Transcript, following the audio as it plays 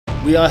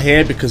We are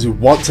here because we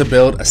want to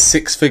build a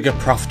six-figure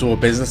profitable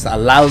business that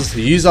allows us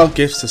to use our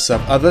gifts to serve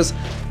others,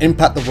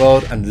 impact the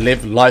world, and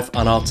live life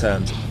on our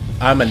terms.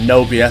 I'm a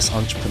no BS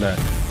entrepreneur.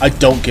 I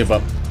don't give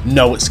up.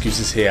 No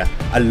excuses here.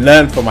 I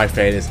learn from my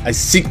failures. I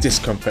seek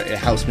discomfort. It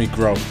helps me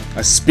grow.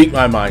 I speak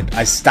my mind.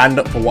 I stand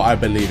up for what I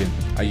believe in.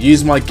 I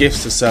use my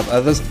gifts to serve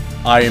others.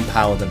 I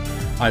empower them.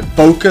 I'm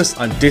focused.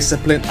 I'm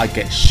disciplined. I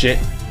get shit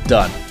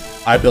done.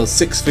 I build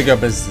six-figure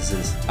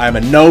businesses. I am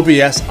a no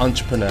BS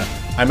entrepreneur.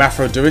 I'm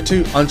Afro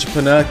Duritu,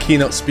 entrepreneur,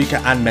 keynote speaker,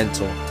 and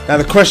mentor. Now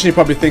the question you're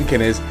probably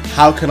thinking is,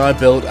 how can I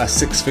build a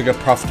six-figure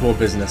profitable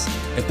business?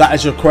 If that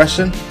is your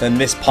question, then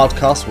this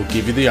podcast will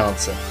give you the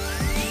answer.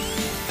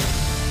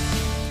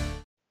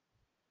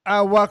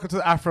 Welcome to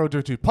the Afro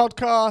Duritu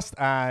podcast,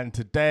 and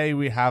today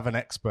we have an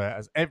expert.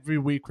 As every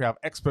week we have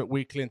Expert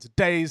Weekly, and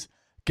today's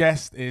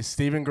guest is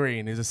Stephen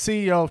Green. He's a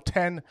CEO of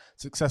 10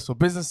 successful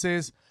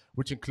businesses,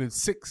 which includes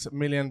 £6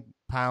 million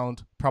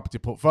property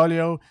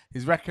portfolio.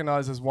 He's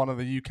recognised as one of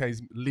the UK's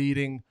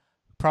leading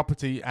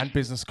property and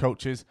business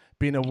coaches,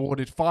 being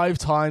awarded 5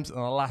 times in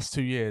the last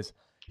 2 years.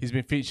 He's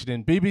been featured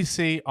in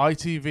BBC,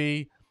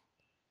 ITV,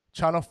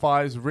 Channel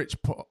 5's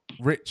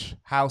Rich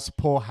House,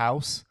 Poor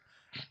House,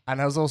 and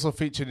has also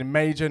featured in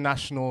major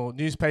national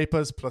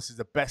newspapers, plus he's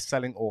a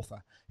best-selling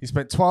author. He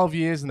spent 12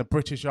 years in the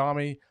British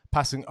Army,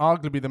 passing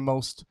arguably the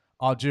most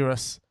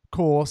arduous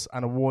course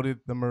and awarded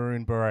the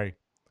Maroon Beret.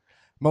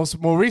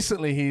 More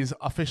recently, he's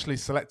officially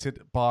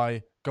selected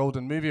by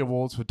Golden Movie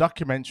Awards for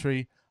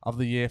Documentary of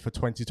the Year for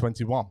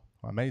 2021.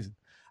 Amazing.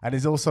 And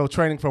he's also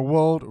training for a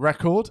world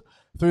record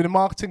through the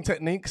marketing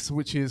techniques,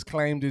 which he has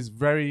claimed is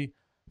very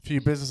few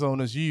business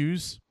owners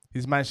use.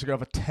 He's managed to get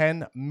over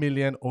 10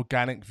 million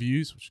organic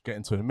views, which we'll get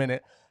into in a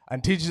minute,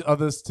 and teaches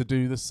others to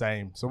do the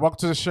same. So welcome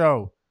to the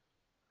show,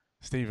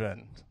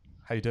 Stephen.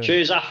 How you doing?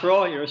 Cheers,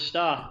 Afro. You're a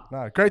star.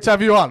 No, great to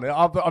have you on.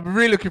 I'm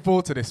really looking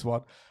forward to this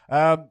one.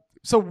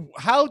 So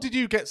how did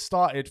you get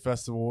started,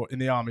 first of all, in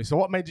the army? So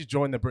what made you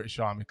join the British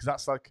Army? Because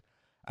that's like,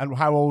 and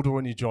how old were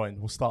when you joined?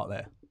 We'll start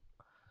there.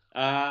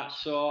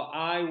 So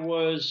I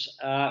was,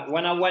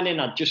 when I went in,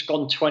 I'd just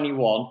gone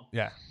 21.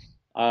 Yeah.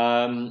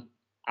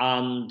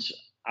 And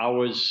I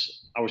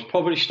was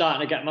probably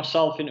starting to get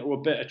myself into a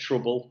bit of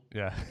trouble.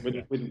 Yeah.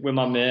 with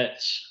my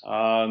mates.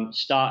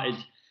 Started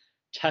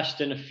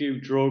testing a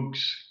few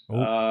drugs,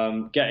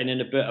 getting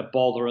in a bit of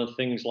bother and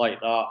things like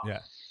that. Yeah.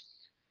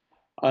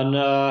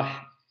 And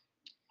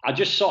I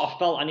just sort of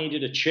felt I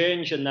needed a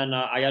change, and then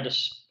I had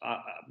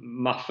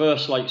my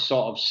first like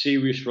sort of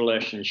serious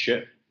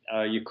relationship,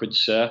 you could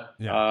say.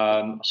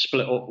 Yeah.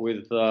 Split up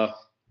with a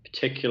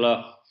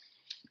particular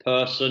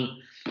person,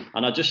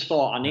 and I just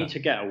thought I need to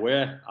get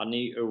away. I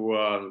need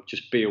to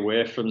just be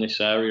away from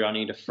this area. I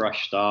need a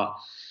fresh start.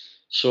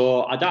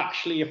 So I'd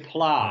actually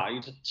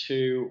applied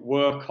to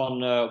work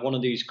on one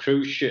of these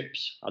cruise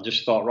ships. I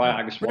just thought, right,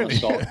 I just want to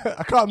sort of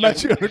I can't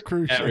imagine on a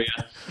cruise ship.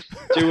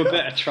 Do a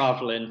bit of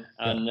travelling.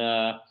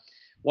 And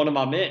one of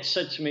my mates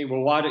said to me, well,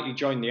 why don't you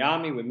join the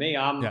army with me?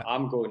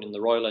 I'm going in the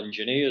Royal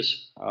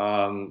Engineers.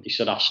 He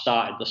said, I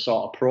started the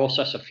sort of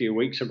process a few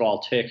weeks ago.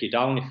 I'll take you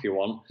down if you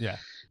want. Yeah.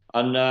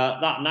 And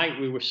that night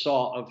we were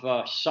sort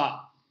of sat.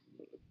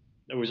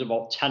 There was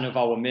about 10 of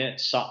our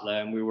mates sat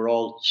there, and we were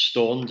all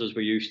stoned as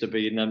we used to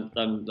be in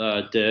them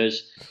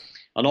days.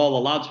 And all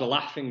the lads were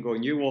laughing,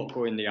 going, you won't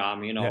go in the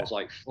army. And I was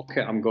like, fuck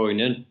it, I'm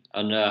going in.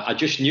 And I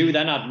just knew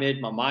then I'd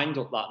made my mind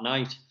up that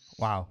night.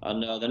 Wow.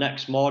 And the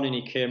next morning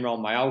he came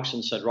round my house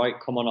and said, right,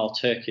 come on, I'll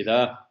take you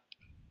there.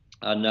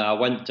 And I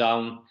went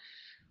down,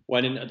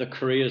 went into the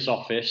careers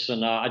office,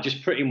 and I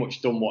just pretty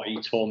much done what he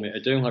told me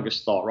to do. I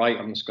just thought, right,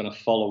 I'm just going to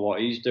follow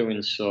what he's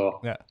doing. So,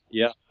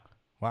 yeah.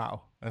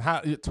 Wow. And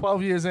how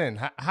 12 years in,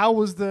 how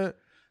was the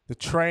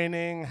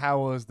training?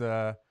 How was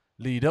the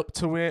lead up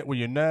to it? Were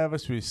you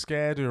nervous? Were you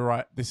scared?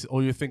 Or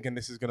you're thinking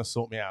this is going to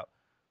sort me out?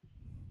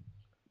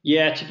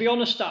 Yeah, to be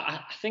honest,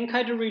 I think I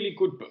had a really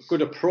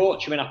good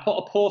approach. I mean, I put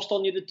a post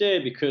on the other day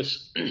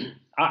because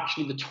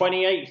actually the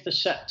 28th of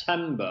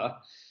September,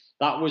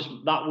 that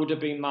would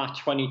have been my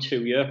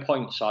 22-year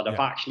point. So I'd have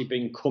actually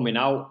been coming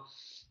out.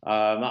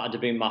 That would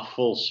have been my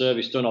full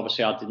service done.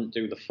 Obviously, I didn't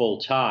do the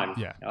full time.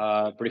 Yeah.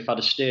 But if I'd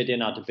have stayed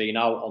in, I'd have been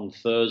out on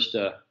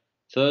Thursday.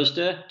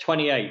 Thursday,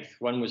 28th.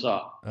 When was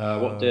that?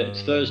 What day?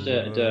 It's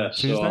Thursday today.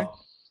 Tuesday? So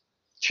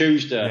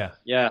Tuesday.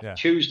 Yeah.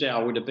 Tuesday, I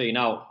would have been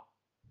out.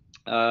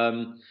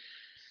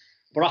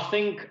 But I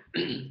think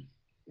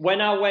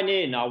when I went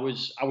in, I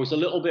was a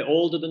little bit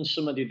older than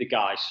some of the other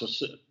guys. So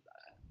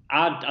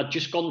I'd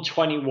just gone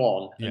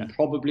 21, and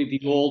probably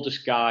the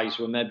oldest guys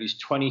were maybe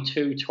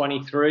 22,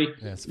 23.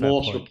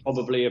 Most were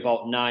probably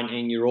about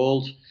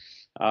 19-year-old.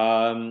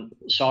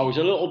 So I was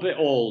a little bit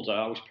older.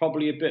 I was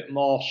probably a bit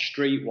more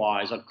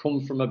streetwise. I'd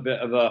come from a bit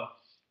of a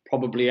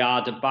probably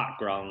harder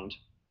background.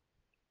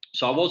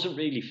 So I wasn't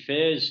really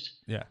fazed.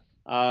 Yeah.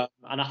 And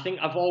I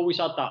think I've always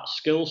had that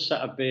skill set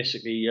of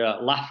basically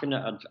laughing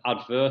at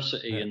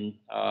adversity, and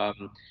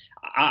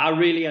I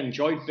really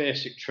enjoyed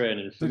basic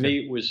training. For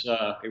me, it was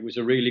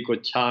a really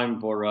good time.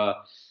 But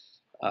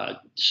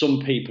some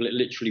people, it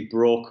literally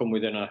broke them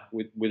within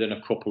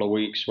a couple of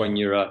weeks when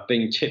you're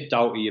being tipped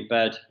out of your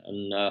bed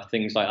and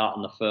things like that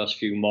in the first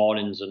few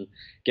mornings and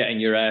getting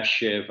your hair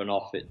shaven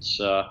off.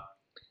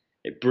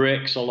 It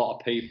breaks a lot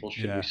of people,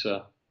 should we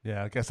say.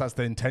 Yeah, I guess that's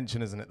the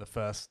intention, isn't it? The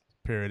first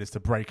period is to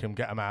break them,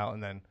 get them out,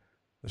 and then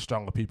the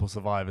stronger people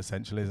survive,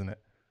 essentially, isn't it?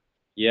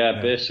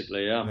 Yeah,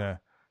 basically, yeah. Yeah.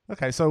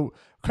 Okay, so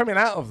coming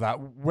out of that,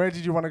 where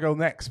did you want to go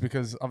next?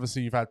 Because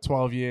obviously you've had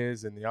 12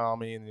 years in the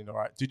army, and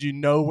right. Did you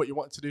know what you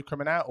wanted to do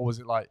coming out, or was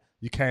it like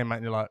you came out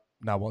and you're like,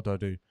 now what do I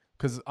do?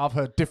 Because I've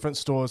heard different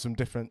stories from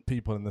different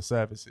people in the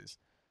services.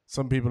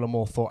 Some people are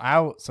more thought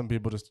out. Some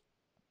people just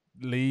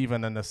leave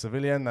and then they're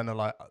civilian, and they're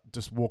like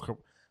just walk,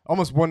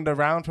 almost wander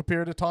around for a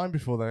period of time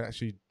before they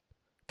actually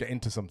get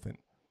into something.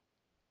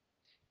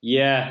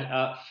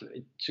 Yeah,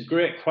 it's a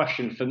great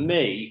question. For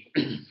me,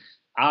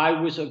 I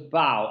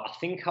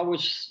think I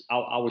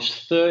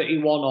was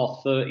 31 or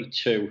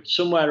 32,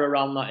 somewhere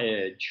around that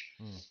age.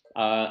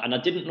 And I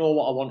didn't know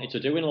what I wanted to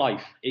do in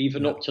life,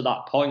 even up to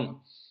that point.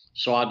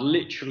 So I'd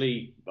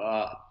literally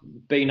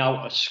been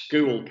out of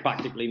school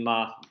practically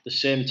the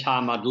same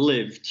time I'd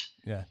lived.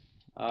 Yeah.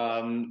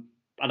 And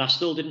I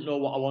still didn't know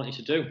what I wanted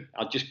to do.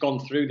 I'd just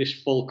gone through this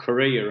full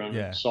career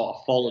and sort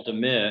of followed a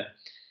mate.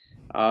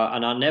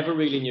 And I never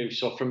really knew.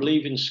 So from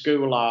leaving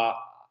school, I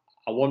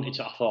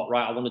thought,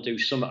 right, I want to do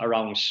something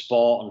around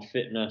sport and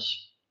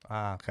fitness.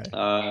 Okay.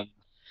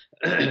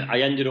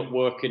 I ended up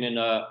working in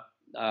a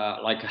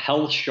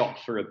health shop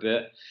for a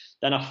bit.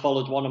 Then I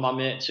followed one of my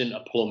mates into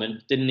plumbing.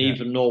 Didn't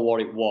even know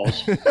what it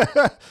was.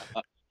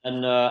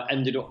 And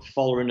ended up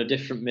following a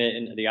different mate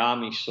into the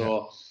army.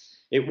 So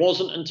it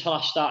wasn't until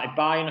I started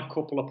buying a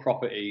couple of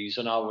properties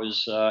and I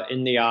was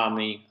in the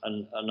army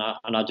and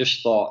I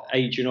just thought,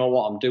 hey, do you know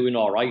what? I'm doing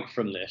all right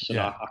from this. And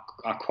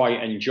I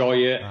quite enjoy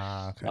it.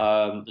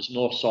 There's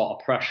no sort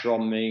of pressure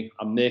on me.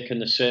 I'm making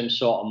the same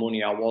sort of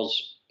money I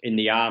was in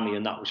the army,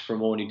 and that was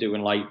from only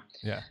doing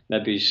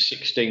maybe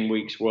 16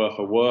 weeks worth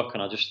of work.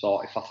 And I just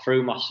thought, if I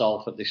threw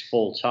myself at this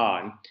full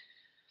time,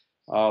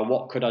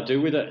 what could I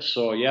do with it?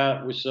 So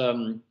it was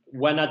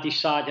when I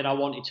decided I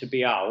wanted to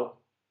be out,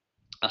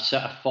 I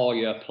set a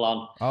 4-year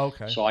plan.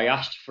 So I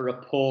asked for a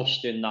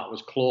posting that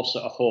was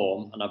closer to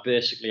home, and I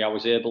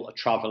was able to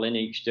travel in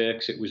each day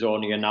because it was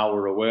only an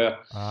hour away.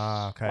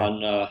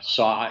 And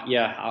so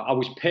I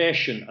was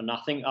patient, and I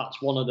think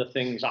that's one of the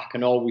things I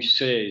can always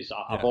say is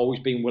I've always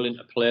been willing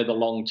to play the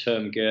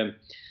long-term game.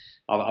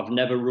 I've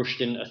never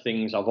rushed into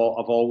things. I've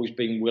always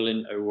been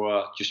willing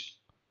to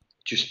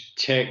just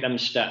take them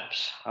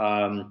steps.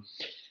 An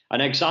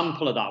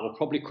example of that, we'll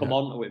probably come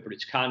on to it, but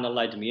it's kind of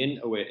led me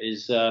into it,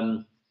 is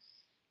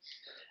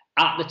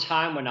at the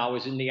time when I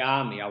was in the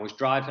army, I was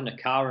driving a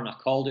car and I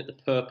called it the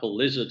Purple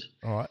Lizard.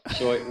 All right.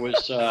 So it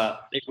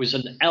was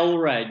an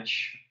L-Reg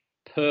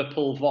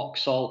purple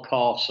Vauxhall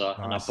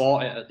Corsa, and I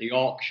bought it at the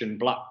auction,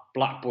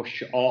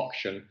 Blackbush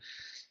auction,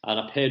 and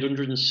I paid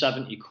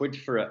 170 quid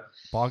for it.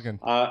 Bargain.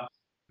 But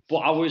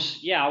I was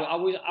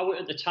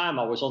at the time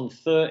I was on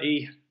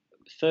 30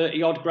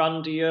 odd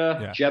grand a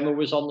year. Gemma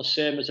was on the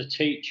same as a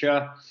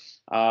teacher.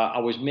 I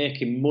was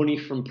making money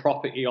from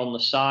property on the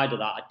side of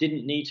that. I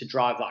didn't need to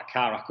drive that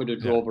car. I could have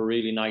drove a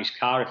really nice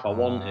car if I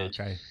wanted.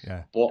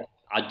 But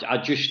I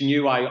just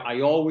knew,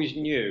 I always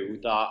knew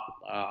that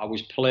I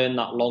was playing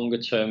that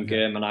longer term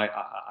game, and I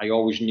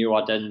always knew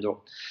I'd end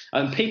up.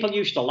 And people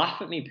used to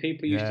laugh at me.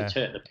 People used to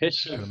take the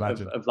piss of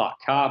that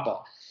car,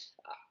 but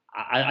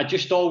I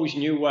just always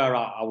knew where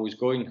I was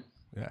going.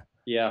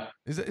 Yeah.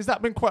 Is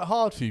that been quite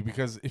hard for you?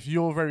 Because if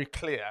you're very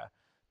clear,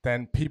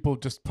 then people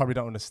just probably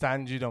don't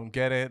understand you, don't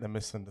get it, they're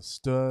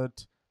misunderstood.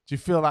 Do you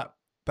feel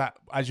that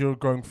as you're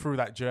going through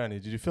that journey,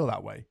 did you feel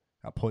that way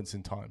at points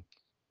in time?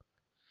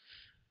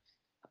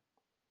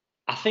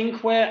 I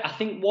think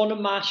one of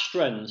my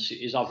strengths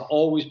is I've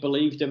always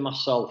believed in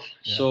myself.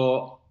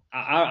 So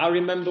I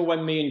remember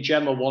when me and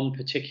Gemma one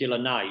particular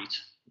night,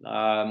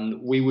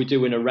 we were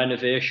doing a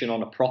renovation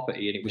on a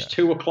property, and it was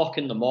 2 o'clock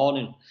in the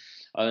morning,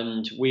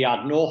 and we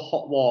had no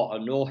hot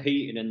water, no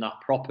heating in that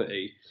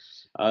property,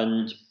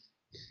 and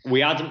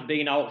we hadn't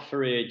been out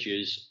for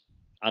ages.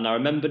 And I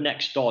remember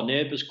next door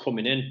neighbours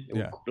coming in,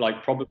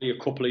 like probably a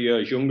couple of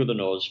years younger than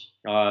us.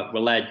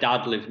 Well, their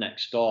dad lived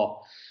next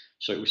door,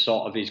 so it was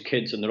sort of his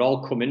kids, and they're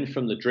all coming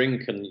from the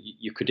drink, and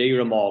you could hear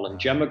them all. And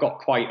Gemma got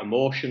quite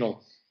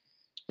emotional,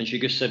 and she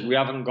just said, "We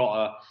haven't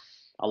got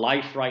a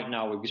life right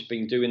now. We've just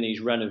been doing these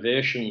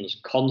renovations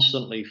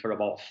constantly for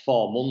about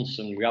 4 months,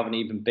 and we haven't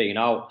even been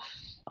out."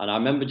 And I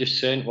remember just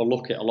saying, "Well,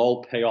 look, it'll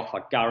all pay off.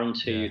 I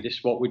guarantee you, this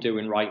is what we're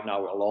doing right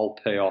now. It'll all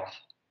pay off."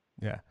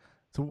 Yeah.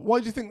 So why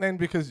do you think then?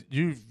 Because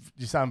you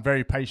sound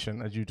very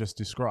patient, as you just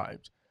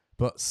described,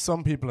 but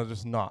some people are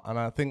just not. And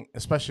I think,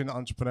 especially in the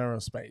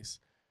entrepreneurial space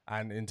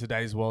and in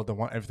today's world, they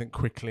want everything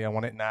quickly. I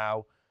want it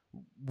now.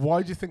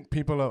 Why do you think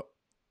people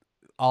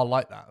are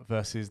like that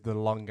versus the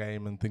long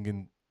game and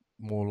thinking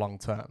more long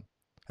term?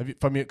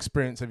 From your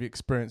experience, have you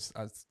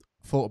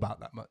thought about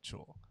that much,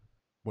 or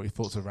what are your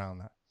thoughts around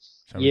that?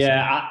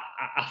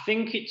 I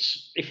think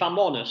it's, if I'm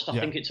honest, I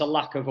think it's a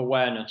lack of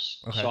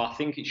awareness. So I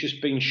think it's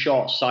just being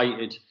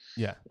short-sighted.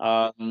 Yeah.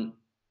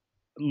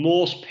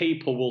 Most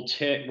people will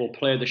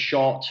play the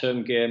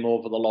short-term game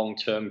over the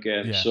long-term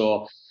game. Yeah.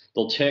 So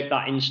they'll take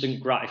that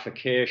instant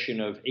gratification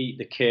of eat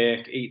the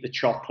cake, eat the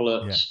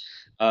chocolates,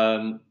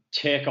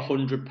 take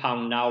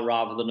 £100 now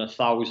rather than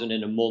 1,000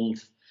 in a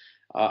month.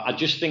 I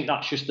just think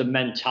that's just the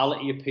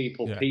mentality of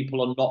people. Yeah.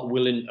 People are not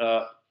willing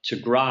to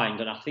grind,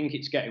 and I think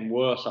it's getting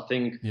worse. I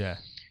think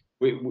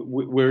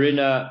we're in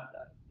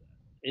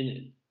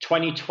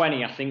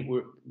 2020. I think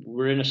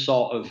we're in a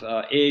sort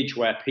of age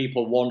where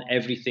people want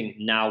everything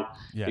now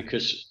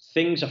because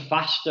things are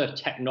faster,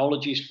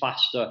 technology is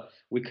faster,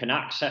 we can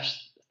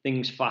access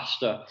things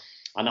faster.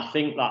 And I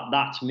think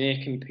that's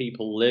making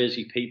people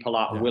lazy. People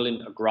aren't willing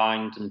to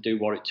grind and do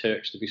what it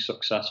takes to be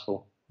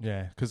successful.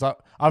 Yeah, because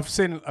I've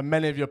seen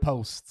many of your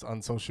posts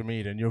on social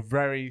media, and you're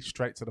very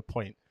straight to the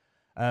point.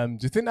 Do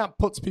you think that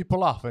puts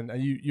people off, and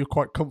you're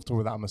quite comfortable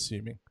with that, I'm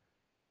assuming?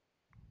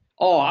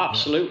 Oh,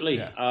 absolutely.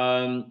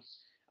 Yeah.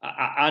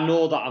 I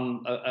know that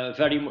I'm a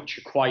very much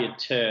acquired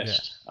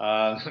taste.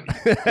 Yeah.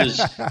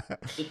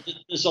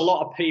 There's a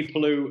lot of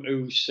people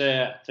who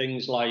say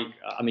things like,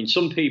 I mean,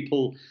 some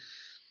people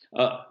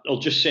will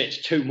just say it's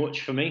too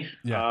much for me.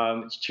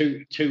 Yeah. It's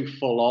too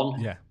full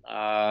on.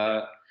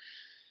 Yeah.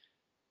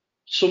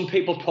 Some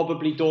people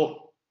probably don't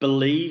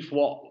believe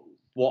what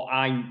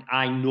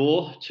I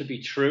know to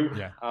be true.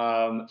 Yeah.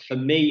 For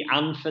me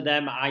and for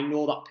them, I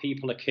know that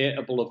people are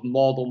capable of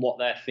more than what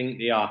they think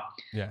they are.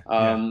 Yeah.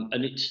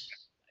 And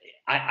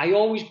I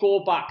always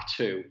go back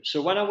to,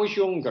 so when I was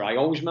younger, I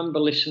always remember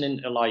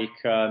listening to like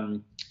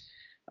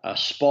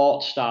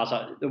sports stars.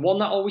 The one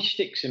that always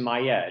sticks in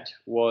my head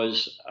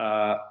was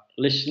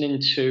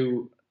listening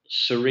to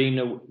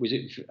Serena. Was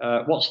it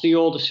what's the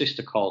older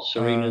sister called?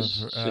 Serena's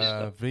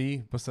sister.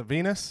 What's that?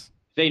 Venus.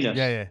 Venus.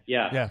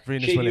 Yeah.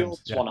 Venus She's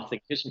Williams. the one, I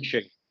think, isn't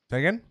she? Say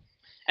again.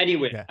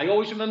 Anyway, I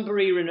always remember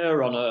hearing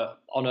her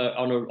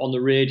on the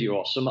radio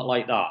or something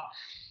like that,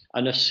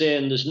 and her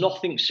saying, "There's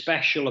nothing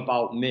special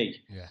about me."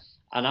 Yeah.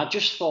 And I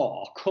just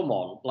thought, oh, come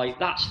on, like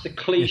that's the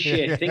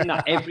cliche thing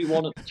that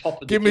everyone at the top of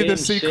the game Give me the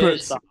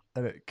secrets.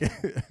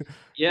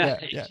 Yeah.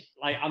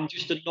 Like I'm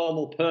just a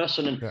normal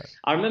person, and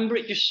I remember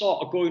it just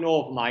sort of going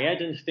over my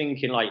head and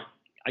thinking, like,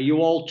 are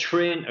you all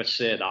trained to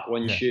say that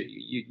when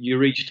you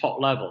reach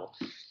top level?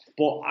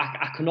 But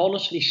I can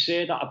honestly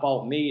say that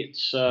about me.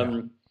 It's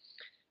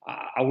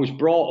I was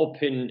brought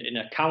up in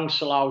a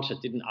council house. I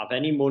didn't have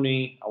any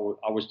money.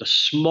 I was the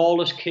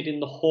smallest kid in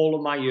the whole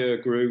of my year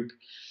group.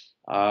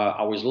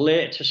 I was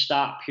late to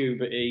start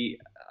puberty.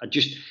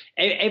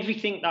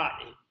 Everything that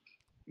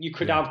you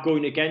could have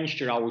going against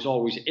you. I was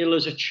always ill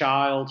as a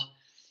child.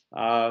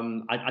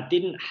 I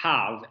didn't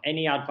have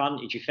any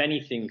advantage. If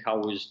anything, I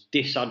was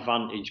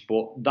disadvantaged.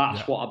 But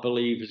that's what I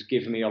believe has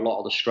given me a lot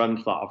of the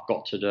strength that I've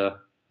got today.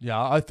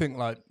 Yeah, I think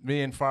like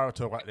me and Farah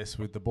talk about this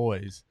with the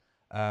boys.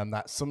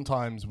 That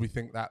sometimes we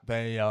think that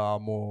they're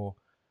more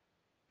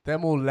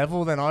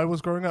level than I was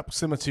growing up.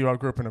 Similar to you, I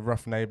grew up in a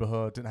rough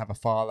neighborhood, didn't have a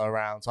father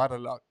around, so I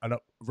had a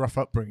rough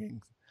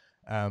upbringing,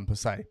 per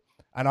se.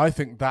 And I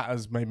think that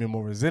has made me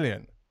more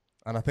resilient.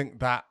 And I think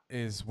that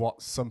is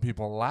what some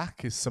people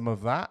lack, is some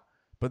of that.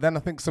 But then I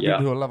think some people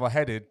who are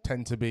level-headed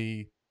tend to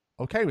be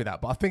okay with that.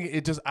 But I think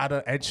it does add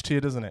an edge to you,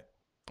 doesn't it?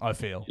 I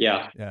feel.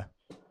 Yeah.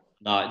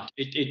 No,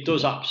 it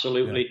does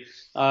absolutely.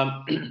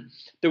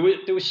 There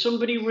was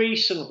somebody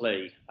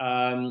recently,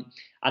 and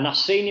I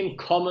seen him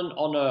comment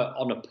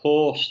on a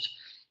post,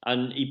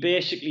 and he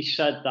basically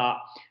said that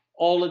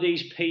all of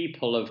these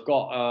people have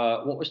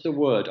got what was the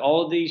word?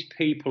 All of these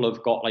people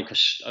have got like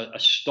a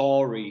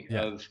story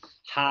of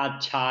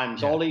hard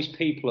times. All these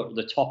people at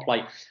the top,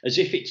 like as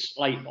if it's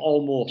like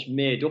almost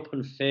made up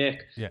and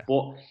fake.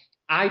 But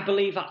I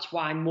believe that's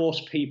why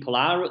most people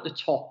are at the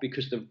top,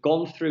 because they've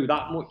gone through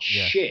that much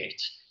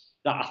shit.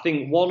 That I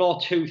think one or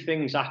two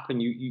things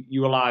happen.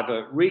 You will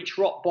either reach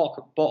rock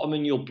bottom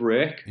and you'll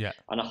break,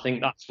 and I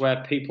think that's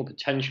where people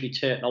potentially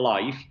take their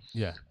life,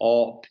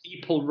 or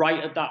people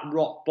right at that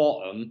rock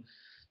bottom,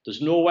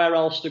 there's nowhere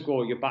else to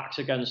go, your back's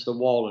against the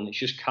wall, and it's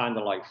just kind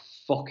of like,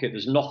 fuck it,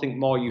 there's nothing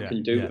more you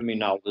can do to me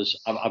now.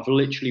 I've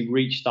literally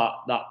reached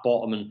that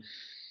bottom, and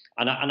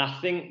I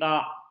think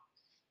that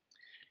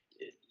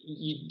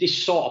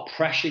this sort of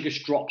pressure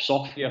just drops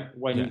off you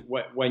when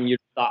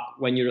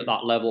you're at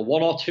that level.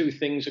 One or two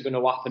things are going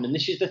to happen, and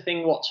this is the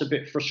thing. What's a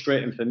bit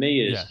frustrating for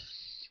me is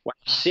when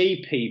I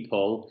see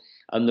people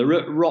and they're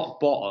at rock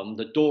bottom,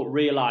 they don't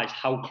realise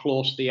how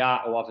close they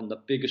are to having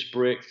the biggest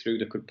breakthrough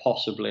they could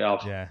possibly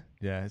have.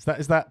 Yeah. Is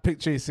that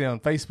picture you see on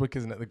Facebook,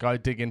 isn't it? The guy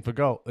digging for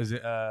gold, is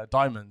it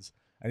diamonds,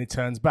 and he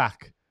turns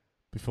back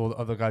before the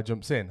other guy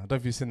jumps in. I don't know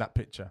if you've seen that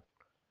picture.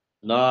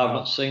 No, I've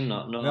not seen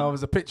that. No,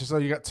 there's a picture. So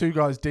you got two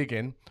guys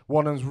digging.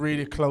 One of them's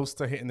really close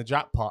to hitting the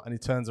jackpot, and he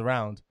turns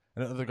around,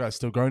 and the other guy's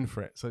still going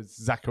for it. So it's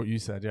exactly what you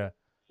said.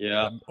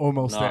 Yeah.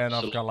 Almost there, and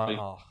I've gone like,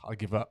 I'll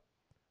give up.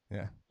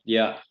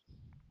 Yeah.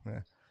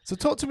 So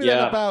talk to me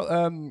then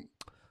about.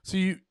 So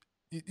you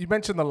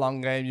mentioned the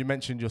long game. You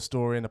mentioned your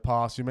story in the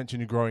past. You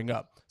mentioned you growing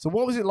up. So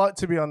what was it like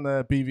to be on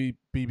the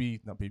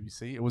not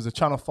BBC? It was a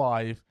Channel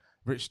 5.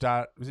 Was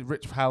it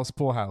Rich House,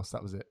 Poor House?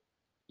 That was it.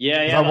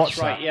 Yeah, that's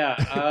right. That.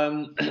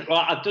 Yeah.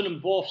 Well, I've done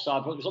them both. So I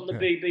was on the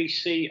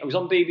BBC. I was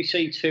on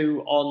BBC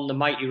Two on the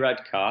Mighty Red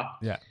Car.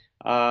 Yeah.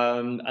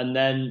 And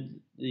then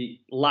the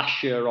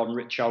last year on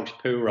Rich House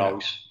Poo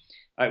House.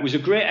 It was a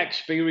great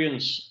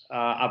experience.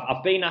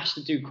 I've been asked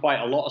to do quite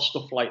a lot of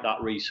stuff like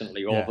that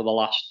recently over the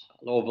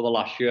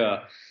last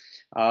year.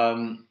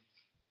 And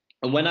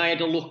when I had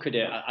a look at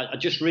it, I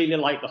just really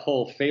liked the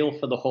whole feel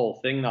for the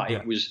whole thing. That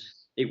it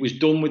was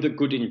done with a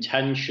good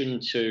intention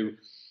to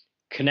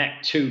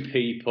connect two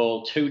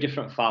people, two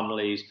different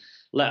families,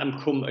 let them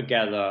come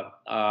together,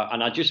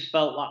 and I just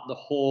felt that the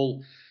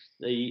whole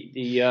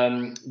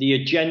the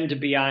agenda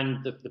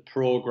behind the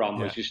program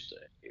was just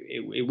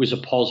it was a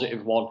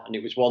positive one, and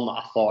it was one that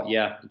I thought,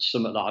 it's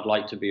something that I'd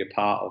like to be a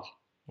part of.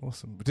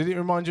 Awesome. Did it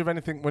remind you of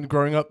anything when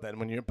growing up? Then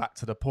when you went back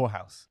to the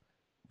poorhouse,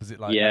 was it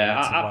like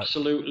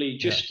absolutely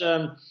just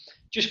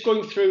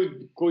going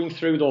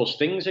through those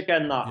things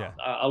again that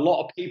a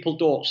lot of people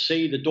don't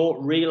see. They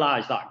don't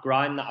realise that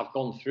grind that I've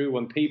gone through.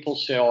 When people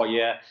say, "Oh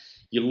yeah,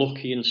 you're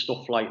lucky" and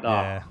stuff like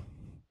that. Yeah.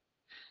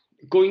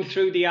 Going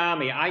through the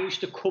army, I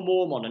used to come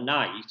home on a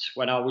night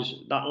when I was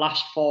that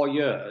last 4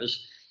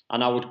 years,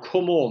 and I would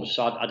come home.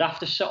 So I'd have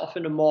to set off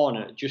in the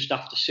morning just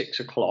after 6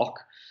 o'clock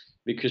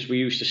because we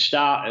used to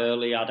start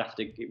early.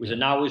 It was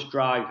an hour's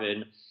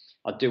driving.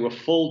 I'd do a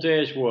full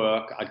day's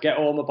work. I'd get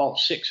home about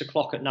 6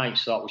 o'clock at night,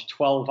 so that was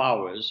 12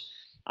 hours.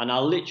 And I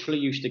literally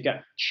used to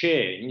get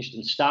changed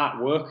and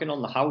start working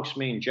on the house,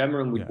 me and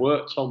Gemma, and we'd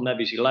work till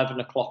maybe 11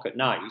 o'clock at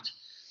night.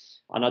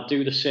 And I'd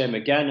do the same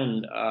again.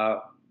 And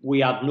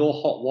we had no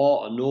hot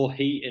water, no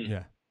heating.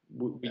 Yeah.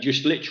 We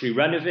just literally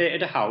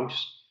renovated a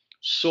house,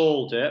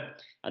 sold it,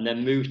 and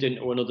then moved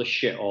into another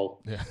shithole.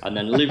 Yeah. And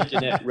then lived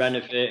in it,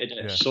 renovated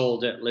it,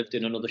 sold it, lived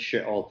in another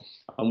shithole.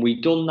 And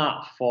we'd done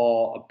that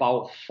for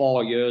about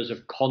 4 years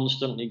of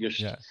constantly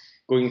just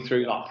going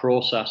through that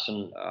process.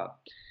 And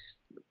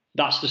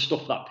that's the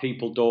stuff that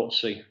people don't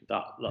see,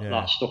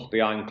 that stuff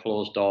behind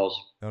closed doors.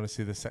 They want to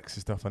see the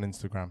sexy stuff on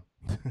Instagram.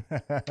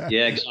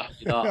 Yeah,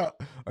 exactly that.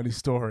 On his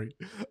story.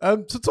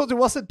 So talk to me,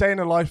 what's a day in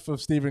the life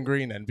of Stephen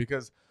Green then?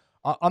 Because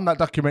on that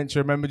documentary,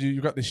 I remember you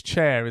got this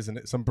chair, isn't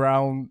it? Some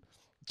brown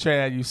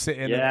chair you sit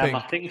in and think.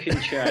 My thinking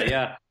chair,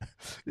 yeah.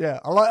 Yeah,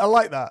 I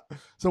like that.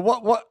 So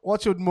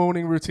what's your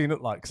morning routine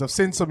look like? Because I've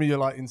seen some of your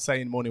like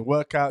insane morning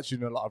workouts. You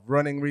know, a lot of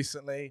running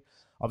recently.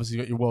 Obviously,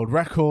 you got your world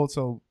record.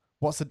 So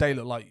what's the day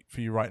look like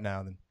for you right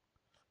now then?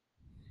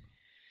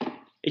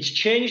 It's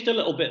changed a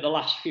little bit the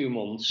last few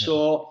months. Yeah.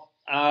 So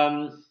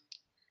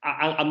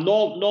I'm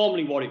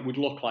normally what it would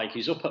look like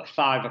is up at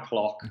 5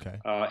 o'clock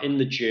in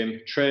the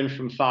gym, train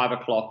from 5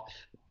 o'clock.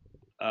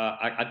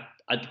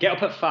 I'd get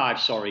up at 5,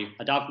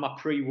 I'd have my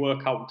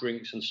pre-workout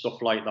drinks and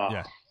stuff like that.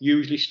 Yeah.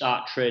 Usually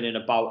start training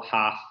about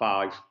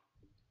 5:30.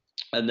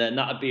 And then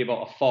that'd be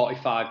about a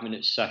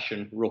 45-minute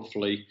session,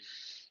 roughly.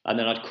 And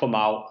then I'd come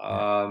out,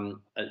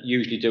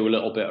 usually do a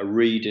little bit of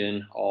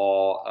reading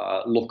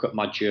or look at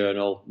my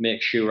journal,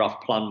 make sure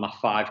I've planned my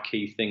 5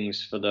 key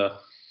things for the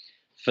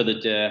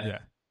day. Yeah.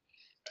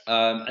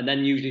 And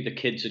then usually the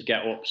kids would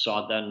get up, so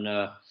I'd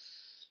then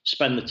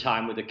spend the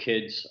time with the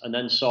kids and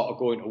then sort of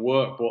go into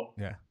work. But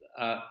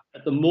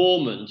at the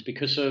moment,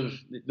 because of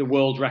the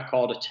world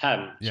record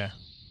attempt,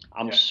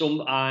 I'm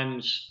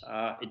sometimes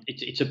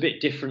it's a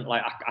bit different.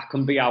 Like I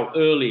can be out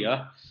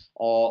earlier,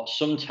 or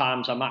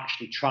sometimes I'm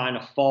actually trying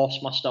to force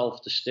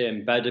myself to stay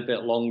in bed a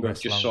bit longer,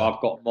 so I've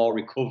got more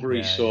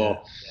recovery.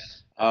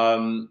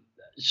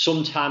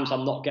 Sometimes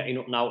I'm not getting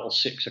up now till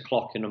 6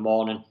 o'clock in the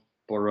morning,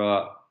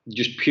 but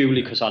just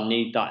purely because I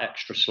need that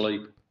extra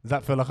sleep. Does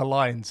that feel like a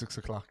lie in 6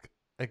 o'clock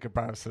in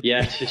comparison?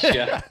 Yeah,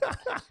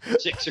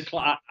 it's 6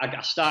 o'clock.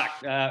 I start.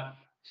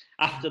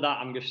 After that,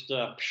 I'm just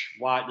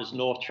white. There's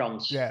no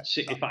chance. Yeah.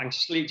 If I can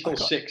sleep till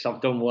 6, I've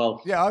done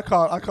well. Yeah, I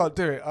can't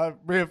do it.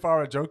 Me and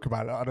Farah joke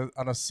about it.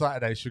 On a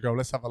Saturday, she'll go,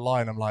 let's have a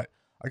lie. And I'm like,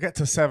 I get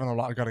to 7, I'm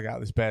like, I got to get out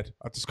of this bed.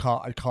 I just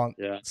can't. I can't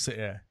sit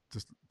here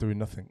just doing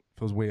nothing. It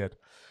feels weird.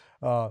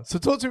 So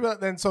talk to me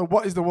about then. So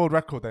what is the world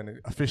record then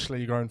officially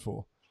you're going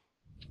for?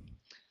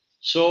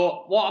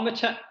 So what I'm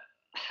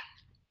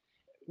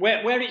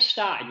where it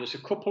started was a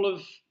couple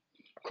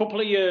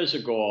of years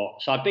ago.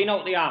 So I've been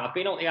out the army. I've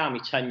been out the army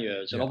 10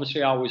 years, and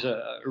obviously I was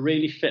a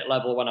really fit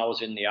level when I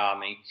was in the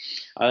army.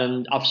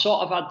 And I've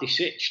sort of had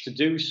this itch to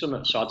do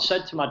something. So I'd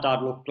said to my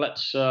dad, "Look,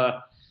 let's."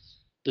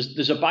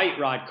 There's a bike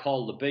ride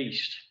called the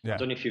Beast. I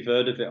don't know if you've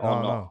heard of it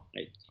or not.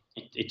 No.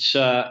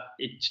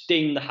 It's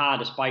deemed the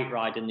hardest bike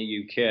ride in the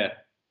UK,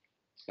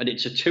 and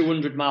it's a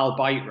 200-mile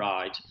bike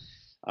ride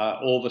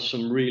over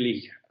some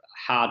really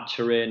hard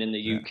terrain in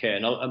the UK,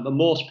 and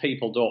most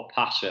people don't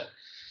pass it.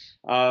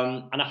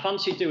 And I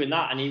fancied doing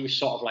that, and he was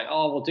sort of like,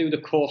 "Oh, we'll do the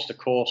coast to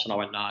coast," and I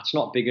went, "Nah, it's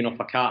not big enough.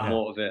 I can't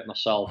motivate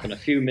myself." And a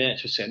few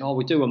mates were saying, "Oh,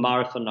 we do a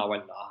marathon," and I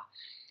went, "Nah."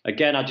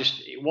 Again,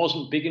 it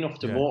wasn't big enough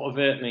to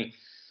motivate me.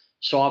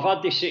 So I've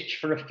had this itch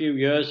for a few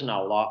years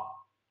now that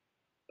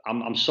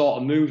I'm sort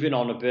of moving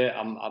on a bit.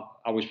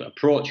 I was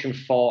approaching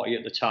 40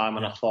 at the time,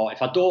 and I thought,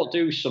 if I don't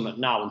do something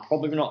now, I'm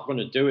probably not going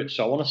to do it.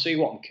 So I want to see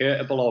what I'm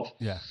capable of.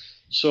 Yeah.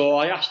 So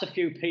I asked a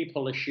few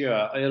people this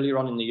year, earlier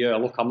on in the year,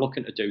 look, I'm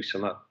looking to do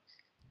something.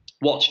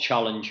 What's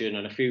challenging?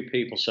 And a few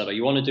people said, oh,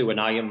 you want to do an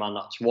Ironman?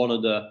 That's one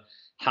of the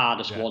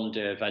hardest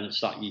one-day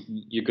events that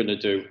you're going to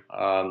do.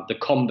 The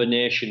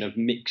combination of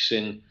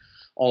mixing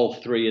all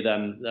three of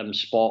them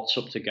sports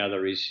up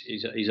together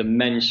is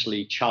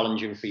immensely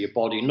challenging for your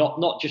body.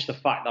 Not just the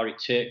fact that it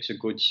takes a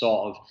good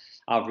sort of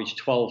average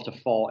 12 to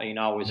 14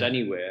 hours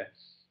anyway,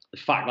 the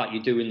fact that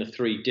you're doing the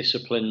three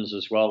disciplines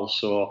as well.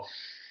 So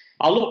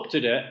I looked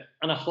at it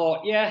and I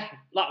thought, yeah,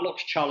 that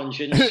looks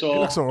challenging. So it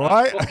looks all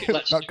right.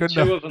 Let's do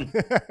two of them.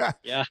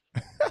 Yeah.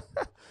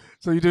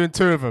 So you're doing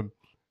two of them.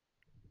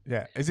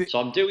 Yeah. Is it? So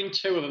I'm doing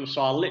two of them.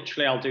 So I'll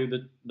do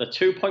the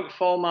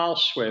 2.4 mile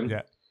swim,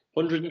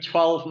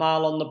 112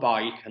 mile on the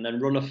bike, and then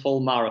run a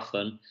full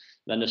marathon.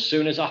 Then as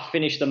soon as I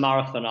finish the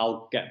marathon,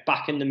 I'll get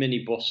back in the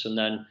minibus and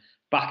then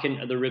back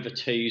into the River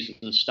Tees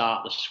and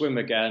start the swim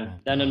again.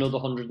 Then another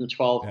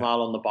 112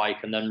 mile on the bike,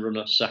 and then run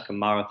a second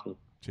marathon.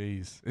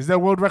 Jeez. Is there a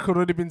world record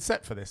already been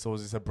set for this, or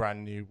is this a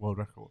brand new world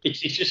record? It's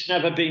just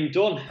never been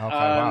done.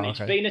 Okay, it's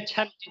been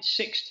attempted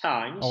 6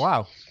 times. Oh,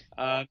 wow.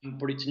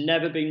 But it's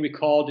never been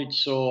recorded,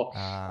 so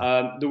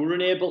they were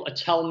unable to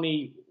tell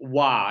me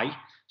why.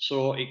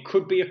 So it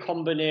could be a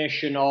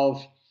combination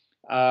of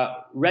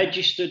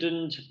registered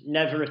and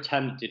never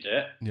attempted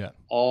it,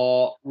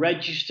 or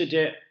registered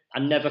it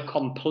and never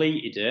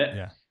completed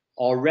it,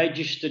 or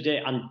registered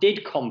it and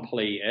did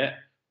complete it,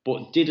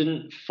 but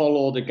didn't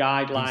follow the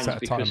guidelines,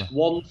 because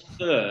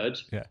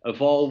 1/3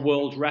 of all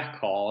world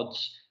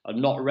records are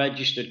not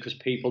registered because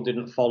people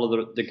didn't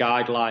follow the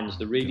guidelines.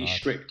 They're really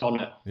strict on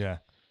it. Yeah.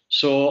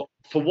 So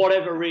for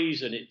whatever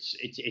reason,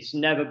 it's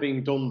never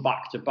been done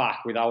back to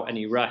back without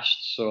any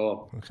rest.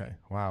 So okay,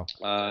 wow.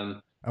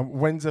 And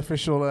when's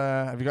official?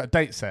 Have you got a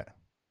date set?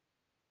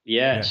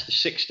 Yeah, it's the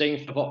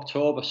 16th of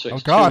October. So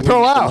it's 2 weeks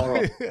wow!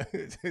 Tomorrow.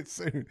 It's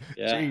soon.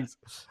 Yeah. Jeez.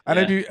 And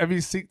have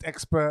you sought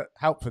expert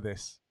help for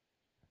this?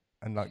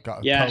 And like got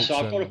a coach so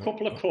I've got a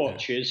couple of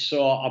coaches.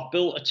 So I've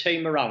built a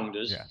team around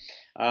us.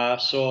 Yeah.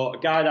 So a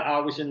guy that I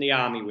was in the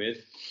army with,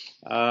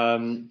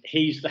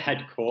 he's the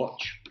head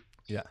coach.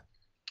 Yeah.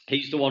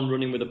 He's the one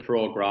running with the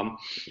program,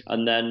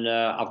 and then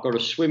I've got a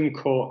swim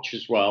coach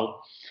as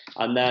well,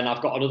 and then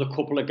I've got another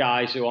couple of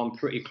guys who I'm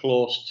pretty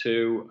close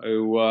to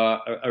who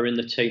are in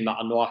the team that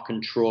I know I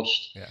can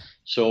trust. Yeah.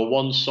 So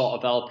one's sort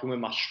of helping with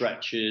my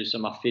stretches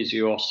and my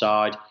physio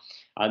side.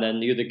 And then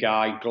the other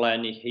guy,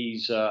 Glenn,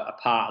 he's a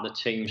part of the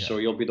team, so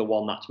he'll be the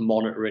one that's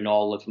monitoring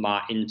all of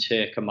my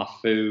intake and my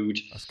food.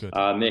 That's good.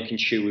 Making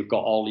sure we've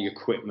got all the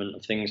equipment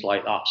and things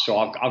like that. So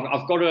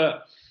I've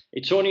got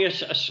it's only a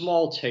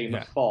small team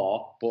of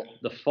 4, but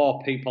the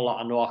 4 people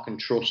that I know I can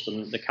trust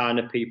and the kind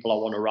of people I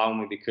want around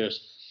me, because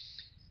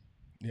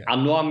I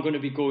know I'm going to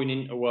be going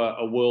into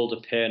a world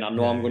of pain. I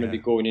know I'm going to be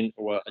going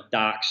into a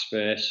dark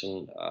space,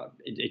 and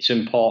it's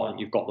important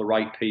you've got the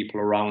right people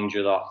around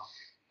you that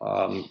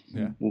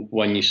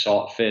when you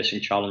start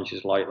facing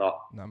challenges like that.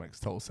 That makes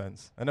total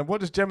sense. And then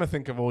what does Gemma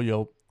think of all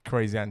your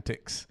crazy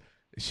antics?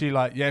 Is she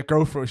like, yeah,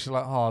 go for it? She's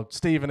like, oh,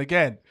 Stephen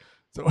again.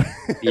 So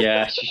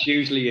yeah, she's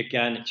usually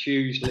it's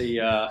usually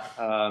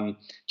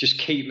just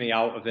keep me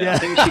out of it. I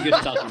think she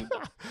just hasn't.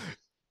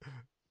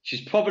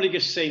 She's probably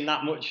just seen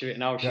that much of it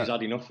now. She's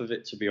had enough of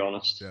it, to be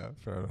honest. Yeah,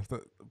 fair enough.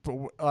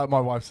 But my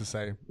wife's the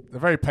same.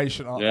 They're very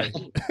patient, aren't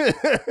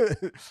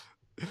they?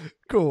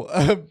 Cool.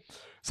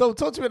 So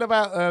talk to me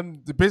about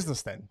the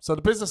business then. So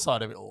the business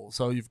side of it all.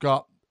 So you've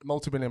got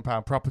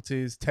multi-million-pound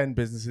properties, 10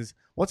 businesses.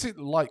 What's it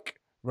like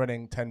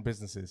running 10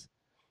 businesses?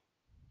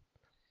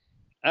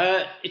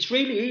 It's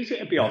really easy,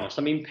 to be honest.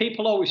 I mean,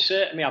 people always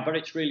say to me, I bet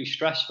it's really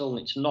stressful,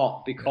 and it's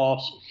not,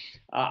 because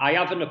I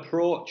have an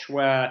approach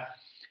where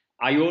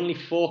I only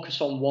focus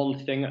on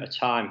one thing at a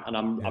time, and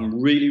I'm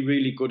really,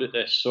 really good at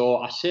this. So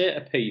I say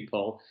to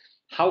people,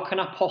 how can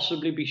I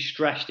possibly be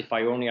stressed if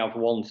I only have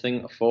one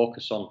thing to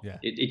focus on? Yeah.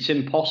 It's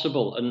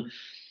impossible. And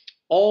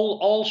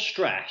all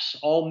stress,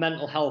 all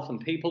mental health, and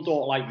people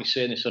don't like me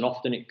saying this, and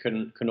often it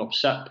can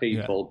upset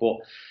people,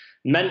 but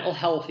mental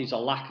health is a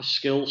lack of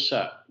skill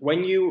set.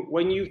 When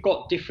you've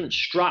got different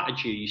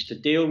strategies to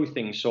deal with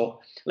things, so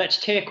let's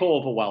take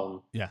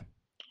overwhelm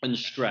and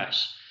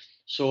stress.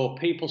 So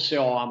people say,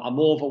 oh, I'm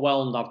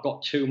overwhelmed, I've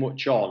got too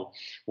much on.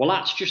 Well,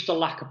 that's just a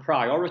lack of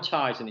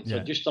prioritizing.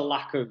 It's just a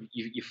lack of,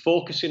 you're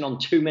focusing on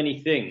too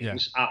many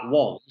things at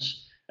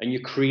once, and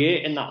you're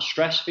creating that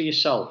stress for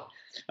yourself.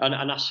 And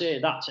I say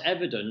that's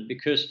evident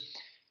because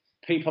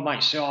people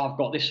might say, oh, I've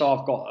got this, or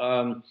I've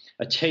got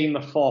a team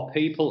of 4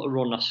 people to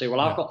run. I say,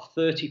 well, I've got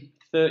 30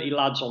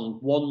 lads on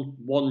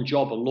one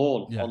job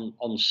alone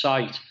on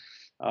site.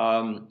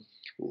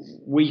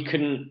 We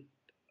can,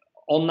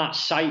 on that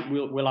site,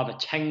 we'll have a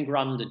 10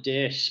 grand a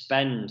day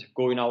spend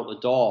going out the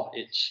door.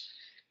 It's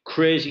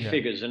crazy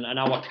figures, and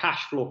our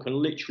cash flow can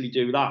literally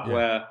do that,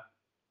 where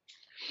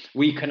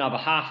we can have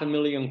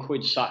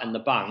 £500,000 sat in the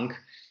bank,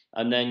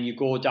 and then you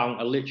go down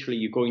to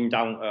you're going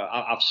down.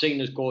 I've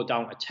seen us go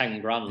down to 10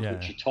 grand,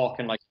 which you're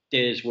talking like a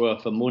day's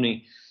worth of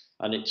money,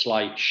 and it's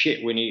like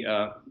shit. We need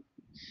to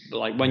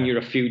like when you're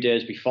a few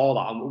days before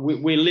that, and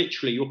we're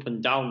literally up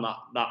and down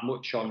that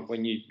much on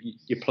when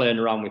you're playing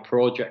around with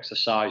projects the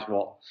size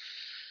what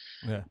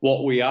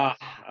we are.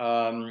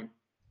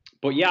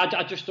 But yeah,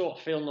 I just don't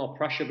feel no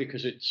pressure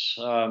because it's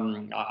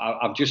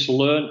I've just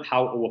learned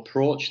how to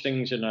approach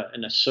things in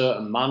a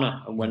certain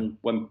manner, and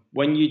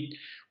when you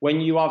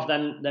have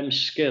them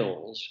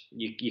skills,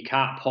 you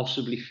can't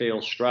possibly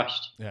feel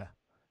stressed. Yeah.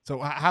 So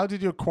how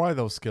did you acquire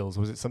those skills?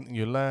 Was it something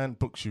you learned,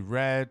 books you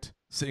read,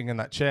 sitting in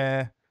that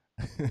chair?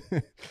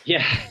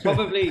 Yeah,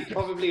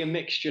 probably a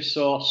mixture.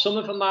 So some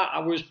of them I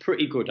was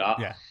pretty good at.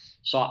 Yeah.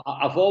 So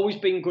I've always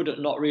been good at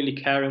not really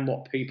caring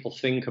what people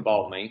think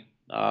about me.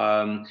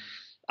 And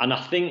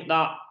I think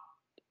that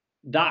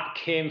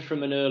came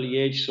from an early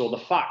age. So the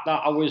fact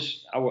that I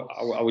was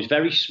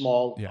very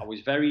small, I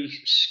was very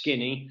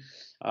skinny.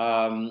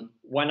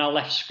 When I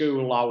left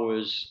school, I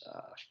was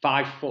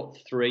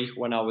 5'3"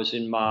 when I was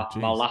in my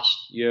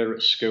last year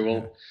at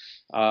school.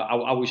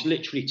 I was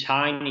literally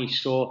tiny.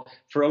 So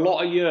for a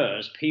lot of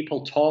years,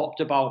 people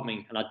talked about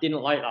me, and I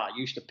didn't like that. It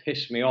used to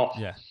piss me off.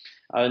 Yeah.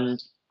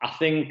 And I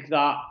think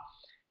that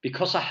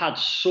because I had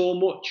so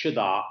much of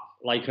that,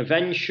 like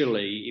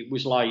eventually it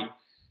was like,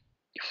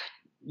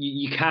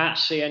 you can't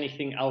say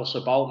anything else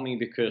about me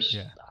because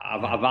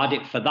I've had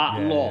it for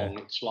that long.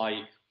 It's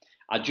like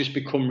I just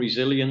become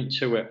resilient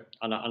to it,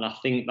 and I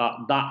think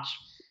that's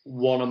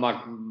one of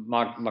my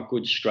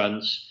good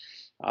strengths.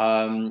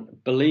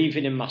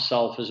 Believing in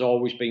myself has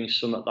always been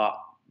something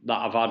that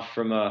I've had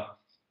from a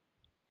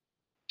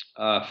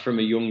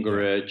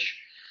younger age.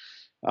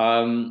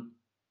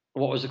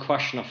 What was the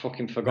question? I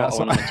fucking forgot.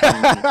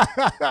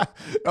 I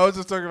was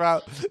just talking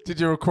about, did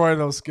you acquire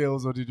those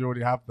skills or did you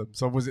already have them?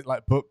 So was it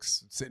like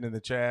books, sitting in the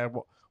chair?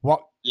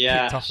 What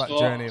kicked off that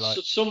journey? Like,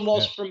 some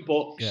was from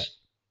books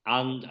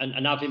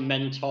and having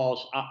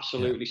mentors,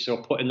 absolutely. So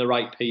putting the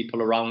right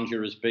people around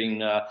you has been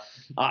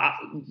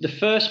the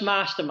first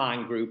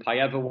mastermind group I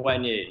ever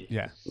went in.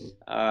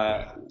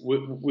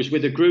 Was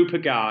with a group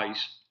of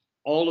guys.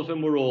 All of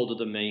them were older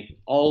than me,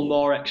 all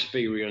more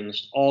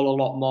experienced, all a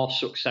lot more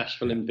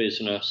successful in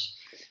business.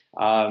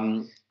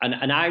 And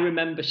I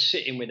remember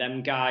sitting with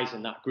them guys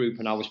in that group,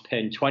 and I was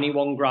paying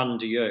 21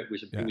 grand a year. It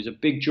was a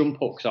big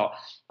jump up. So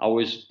I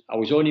was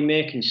only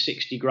making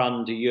 60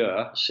 grand a year.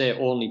 I say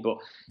only, but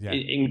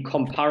in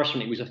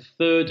comparison, it was a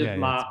third of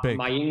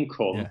my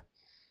income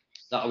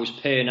that I was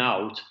paying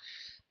out.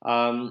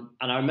 And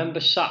I remember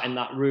sat in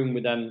that room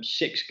with them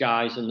 6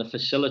 guys and the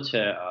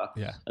facilitator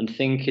and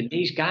thinking,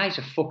 these guys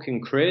are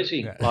fucking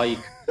crazy. Like,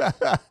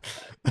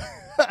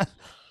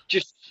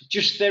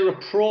 just their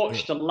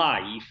approach to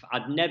life.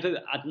 I'd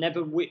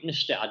never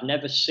witnessed it. I'd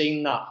never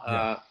seen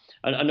that.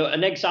 And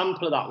an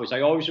example of that was, I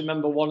always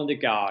remember one of the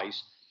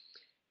guys,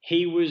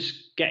 he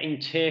was getting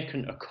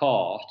taken to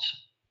court,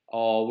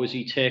 or was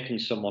he taking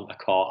someone to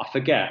court? I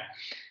forget.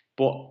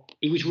 But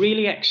he was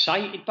really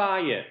excited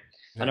by it.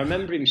 And I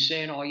remember him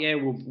saying, "Oh yeah,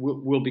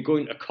 we'll be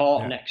going to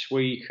court next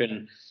week,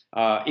 and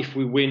if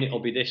we win, it'll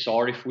be this,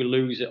 or if we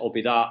lose, it'll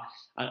be that."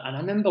 And I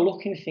remember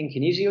looking and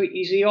thinking, "Is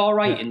he all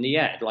right in the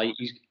head? Like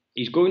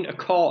he's going to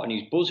court and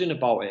he's buzzing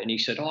about it." And he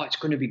said, "Oh, it's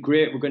going to be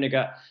great. We're going to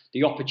get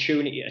the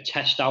opportunity to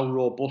test how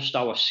robust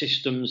our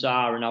systems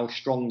are and how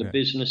strong the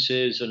business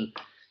is." And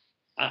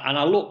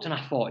I looked and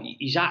I thought,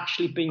 he's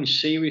actually being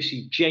serious.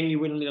 He's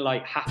genuinely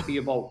like happy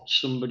about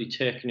somebody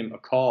taking him to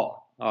court.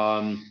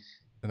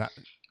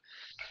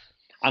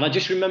 And I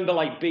just remember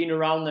like being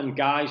around them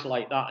guys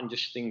like that and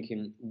just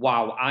thinking,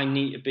 wow, I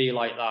need to be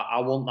like that. I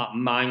want that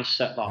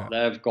mindset that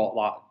they've got,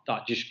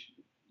 that just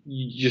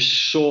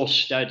so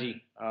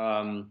steady.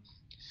 And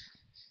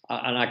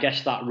I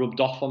guess that rubbed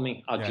off on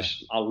me.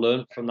 I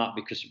learned from that,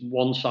 because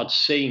once I'd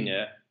seen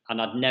it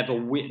and I'd never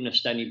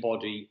witnessed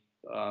anybody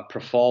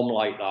perform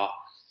like that,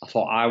 I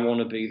thought, I want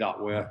to be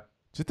that way.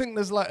 Do you think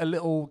there's like a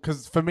little,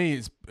 because for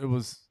me, it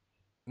was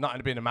not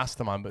only being a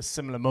mastermind, but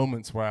similar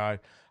moments where I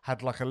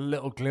had like a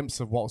little glimpse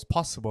of what was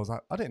possible. I was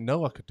like, I didn't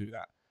know I could do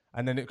that.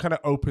 And then it kind of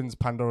opens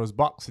Pandora's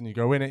box and you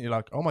go in it, you're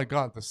like, oh my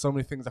God, there's so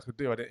many things I could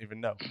do I didn't even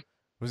know.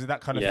 Was it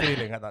that kind of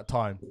feeling at that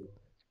time?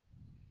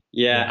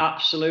 Yeah,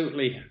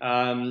 absolutely.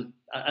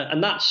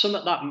 And that's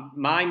something that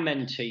my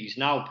mentees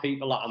now,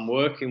 people that I'm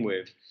working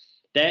with,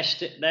 they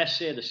say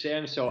the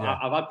same. So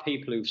I've had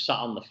people who've sat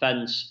on the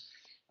fence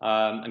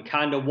and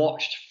kind of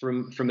watched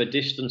from a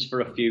distance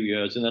for a few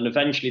years, and then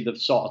eventually they've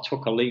sort of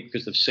took a leap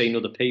because they've seen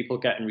other people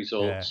getting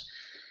results.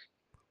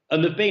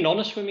 And they've been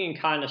honest with me and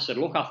kind of said,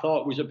 look, I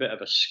thought it was a bit of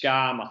a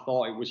scam. I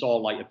thought it was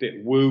all like a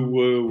bit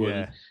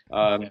woo-woo.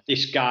 And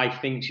this guy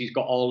thinks he's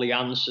got all the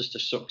answers to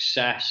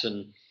success.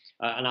 And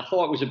I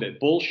thought it was a bit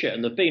bullshit.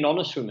 And they've been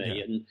honest with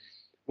me. And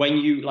when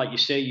you, like you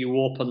say, you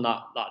open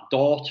that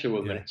door to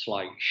them, and it's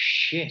like,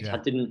 shit, I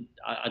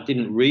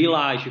didn't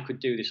realize you could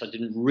do this. I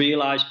didn't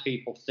realize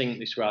people think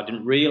this way. I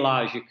didn't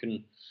realize you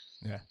can.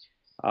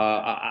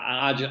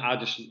 I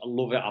just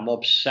love it. I'm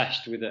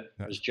obsessed with it,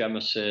 as Gemma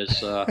says.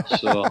 So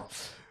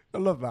I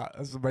love that.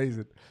 That's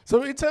amazing.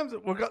 So in terms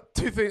of, we've got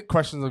two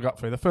questions I've got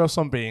for you. The first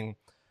one being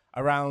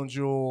around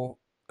your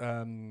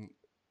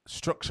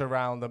structure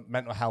around the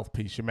mental health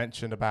piece. You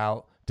mentioned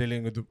about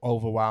dealing with the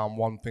overwhelm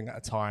one thing at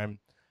a time,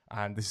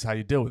 and this is how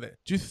you deal with it.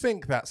 Do you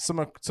think that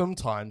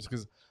sometimes,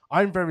 because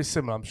I'm very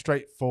similar, I'm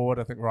straightforward,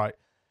 I think, right,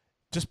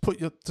 just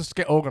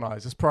get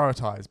organized, just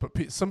prioritize.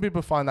 But some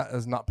people find that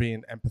as not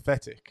being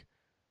empathetic.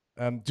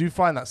 Do you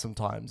find that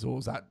sometimes, or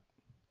is that?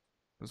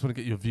 I just want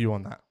to get your view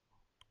on that.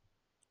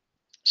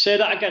 Say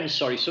that again.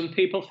 Sorry. Some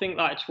people think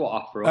that it's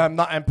what, Afro?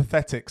 Not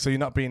empathetic. So you're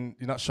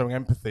not showing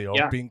empathy or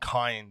being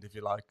kind, if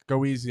you like.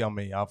 Go easy on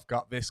me. I've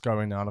got this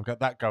going on. I've got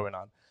that going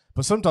on.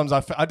 But sometimes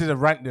I did a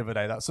rant the other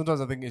day that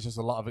sometimes I think it's just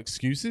a lot of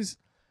excuses.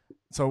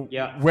 So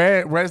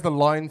where's the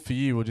line for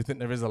you, or do you think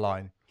there is a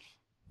line?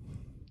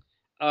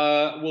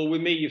 Well,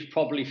 with me, you've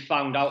probably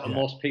found out that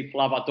most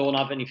people have. I don't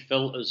have any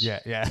filters.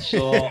 Yeah.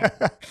 So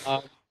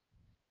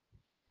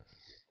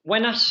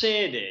when I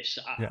say this,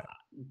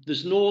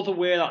 there's no other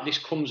way that this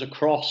comes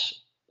across,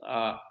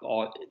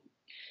 or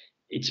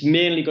it's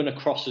mainly going to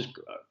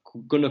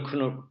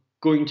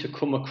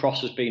come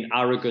across as being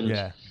arrogant.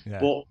 Yeah.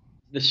 But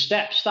the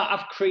steps that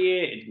I've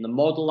created and the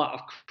model that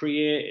I've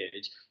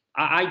created,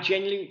 I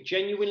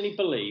genuinely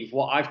believe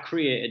what I've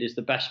created is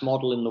the best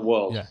model in the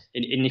world. Yeah.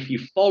 And if you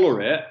follow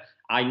it,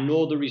 I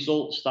know the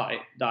results that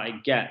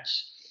it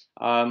gets.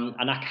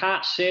 And I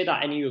can't say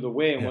that any other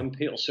way. And when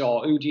people say,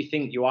 "Oh, who do you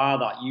think you are?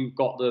 That you've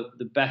got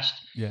the best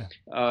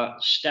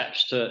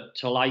steps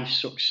to life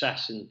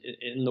success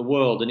in the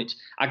world," and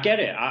I get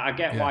it. I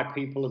get why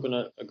people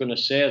are gonna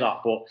say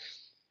that, but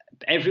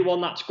everyone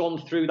that's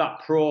gone through that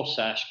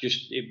process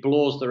it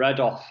blows their head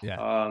off.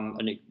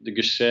 And they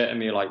just say to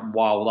me like,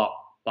 "Wow,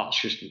 that's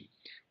just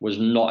was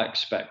not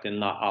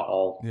expecting that at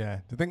all." Yeah,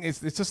 the thing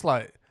is, it's just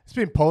like it's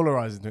been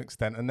polarizing to an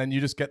extent, and then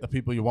you just get the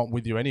people you want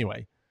with you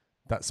anyway,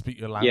 that speak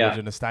your language,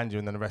 understand you,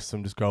 and then the rest of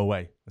them just go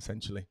away,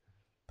 essentially.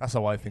 That's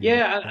how I think.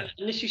 And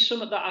this is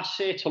something that I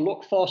say to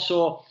look for.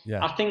 So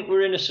I think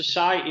we're in a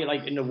society,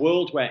 like in a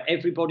world where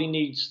everybody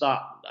needs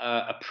that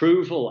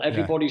approval.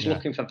 Everybody's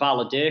looking for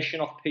validation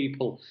of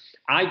people.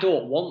 I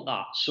don't want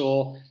that.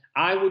 So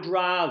I would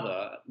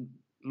rather,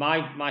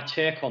 my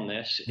take on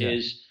this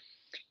is,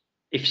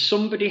 if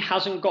somebody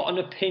hasn't got an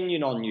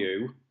opinion on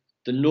you,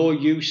 they're no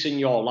use in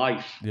your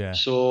life.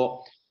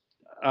 So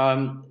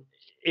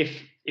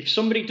if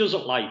somebody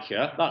doesn't like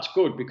you, that's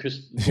good,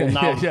 because they'll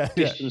now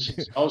distance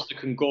themselves. They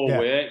can go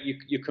away.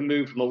 You can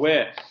move them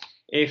away.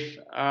 If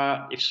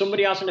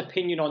somebody has an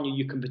opinion on you,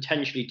 you can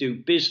potentially do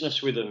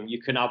business with them.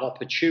 You can have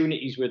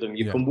opportunities with them.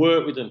 You can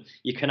work with them.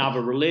 You can have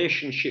a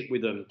relationship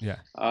with them.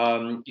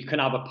 You can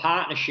have a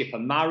partnership, a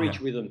marriage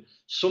with them.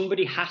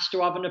 Somebody has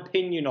to have an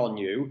opinion on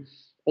you.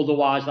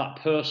 Otherwise, that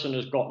person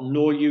has got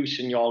no use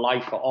in your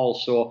life at all.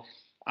 So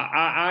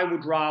I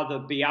would rather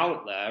be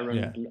out there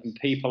and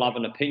people have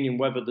an opinion.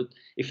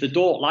 If they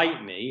don't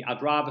like me,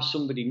 I'd rather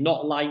somebody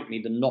not like me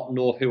than not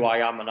know who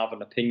I am and have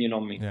an opinion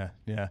on me.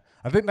 Yeah.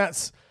 I think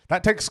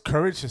that takes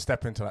courage to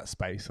step into that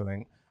space, I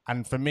think.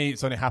 And for me,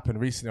 it's only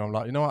happened recently. I'm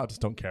like, you know what? I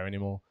just don't care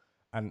anymore.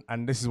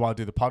 And this is why I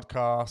do the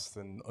podcast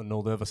and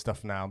all the other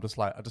stuff now. I'm just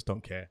like, I just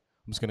don't care.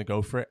 I'm just going to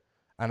go for it.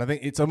 And I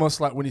think it's almost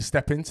like when you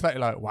step into that,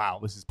 you're like, wow,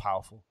 this is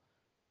powerful.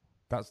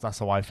 That's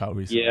how I felt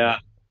recently. Yeah.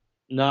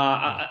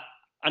 No,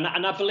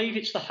 and I believe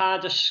it's the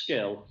hardest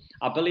skill.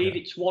 I believe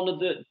it's one of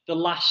the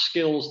last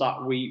skills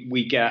that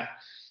we get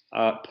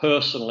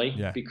personally,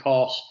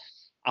 because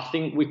I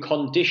think we're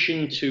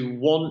conditioned to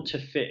want to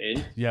fit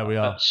in we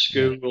are. At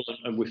school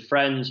and with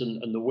friends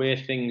and the way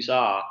things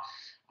are.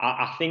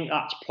 I think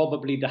that's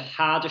probably the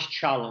hardest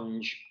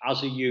challenge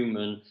as a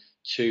human,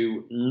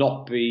 to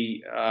not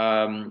be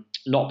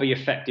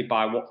affected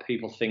by what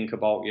people think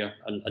about you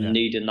and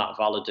needing that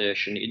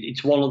validation.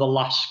 It's one of the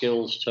last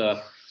skills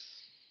to.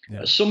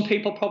 Some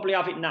people probably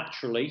have it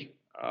naturally,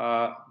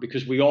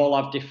 because we all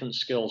have different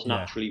skills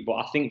naturally. But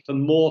I think for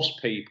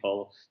most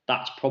people,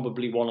 that's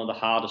probably one of the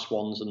hardest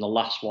ones, and the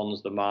last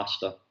one's the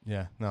master.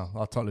 Yeah, no,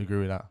 I totally agree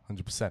with that,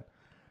 100%.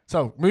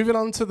 So moving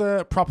on to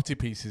the property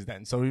pieces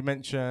then. So we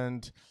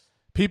mentioned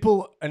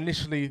people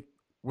initially,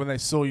 when they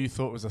saw you,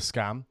 thought it was a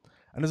scam.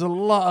 And there's a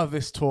lot of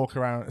this talk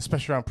around,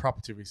 especially around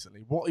property recently.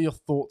 What are your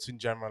thoughts in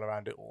general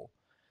around it all?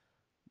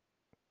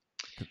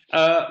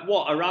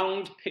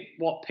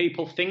 What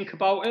people think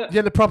about it?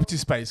 Yeah, the property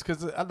space,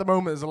 because at the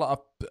moment there's a lot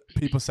of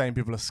people saying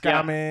people are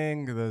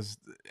scamming.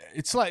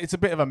 It's a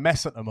bit of a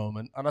mess at the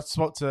moment. And I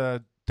spoke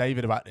to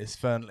David about this,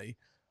 Fernley,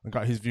 and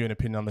got his view and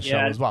opinion on the show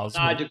as well.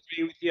 I'd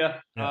agree with you.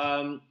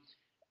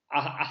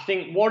 I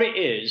think what it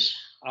is,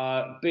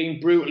 being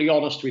brutally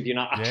honest with you,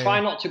 now, I try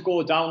not to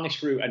go down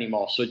this route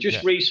anymore. So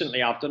just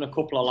recently, I've done a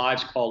couple of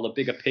lives called The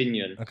Big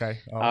Opinion. Okay,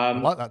 I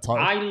like that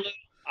title.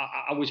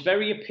 I was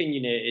very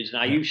opinionated, and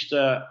I used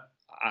to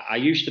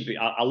be.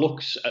 I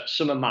look at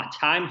some of my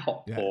time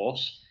hop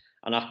posts,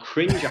 and I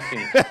cringe. I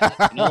think,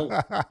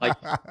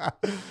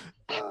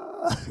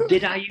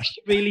 did I used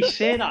to really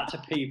say that to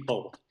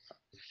people?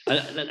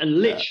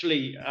 And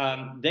literally,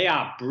 they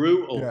are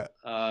brutal,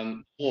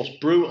 most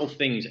brutal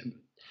things,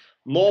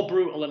 more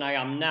brutal than I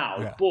am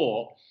now.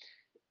 But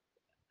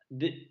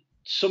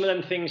some of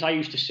them things I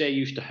used to say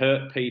used to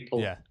hurt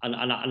people. Yeah. And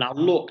I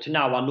looked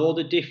now, I know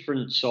the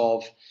difference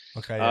of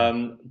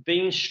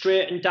being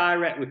straight and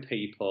direct with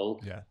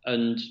people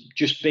and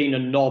just being a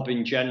knob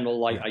in general,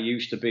 like I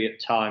used to be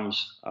at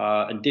times,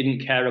 and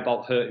didn't care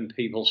about hurting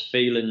people's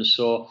feelings.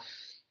 So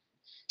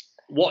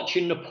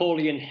watching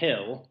Napoleon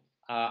Hill,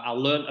 I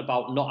learned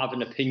about not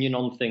having an opinion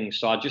on things.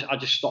 So I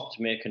just stopped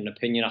making an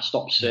opinion. I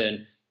stopped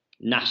saying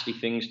nasty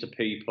things to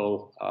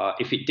people.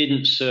 If it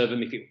didn't serve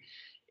them,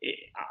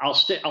 I'll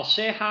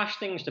say harsh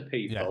things to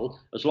people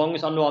as long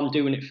as I know I'm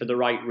doing it for the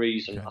right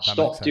reason. I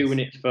stopped doing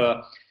it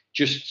for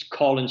just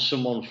calling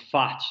someone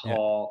fat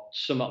or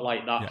something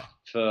like that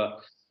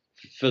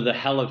for the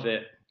hell of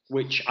it,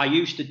 which I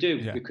used to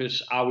do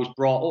because I was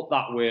brought up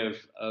that way.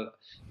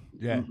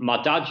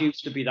 My dad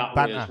used to be that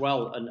way as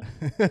well, and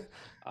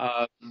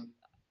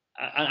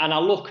I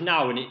look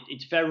now, and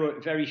it's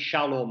very, very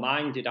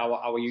shallow-minded how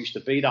I used to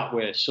be that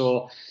way.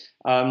 So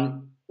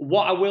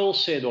what I will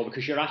say, though,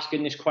 because you're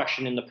asking this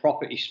question in the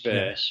property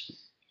space,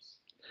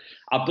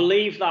 I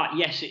believe that,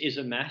 yes, it is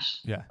a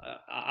mess.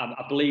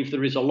 I believe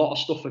there is a lot of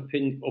stuff up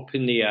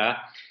in the air.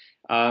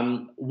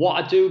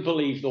 What I do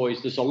believe, though,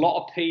 is there's a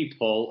lot of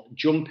people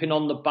jumping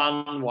on the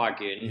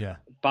bandwagon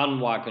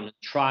and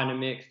trying to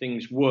make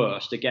things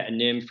worse to get a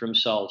name for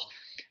themselves.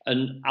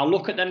 And I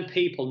look at them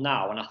people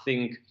now and I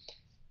think,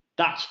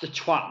 that's the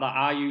twat that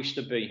I used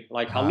to be.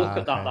 Like, I look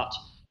at that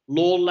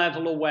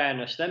low-level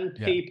awareness, them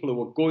people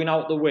who are going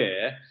out the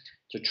way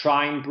to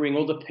try and bring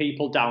other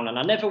people down. And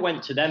I never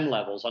went to them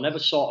levels. I never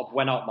sort of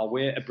went out my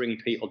way to bring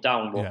people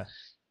down. But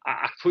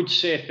I could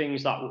say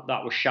things that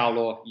were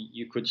shallow,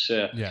 you could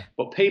say.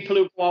 But people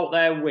who go out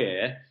their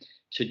way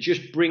to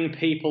just bring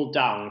people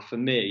down, for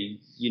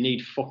me, you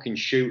need fucking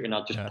shooting.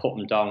 I'd just put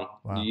them down.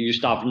 Wow. You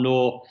just have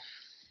no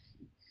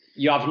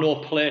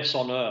place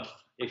on earth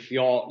if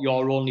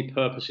your only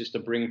purpose is to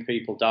bring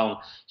people down.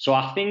 So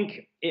I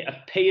think it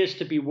appears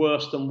to be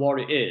worse than what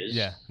it is.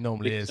 Yeah,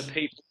 normally is. The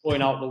people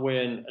going out the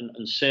way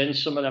and saying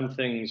some of them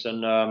things.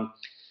 And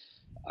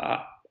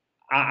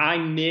I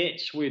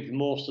mate with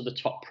most of the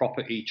top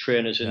property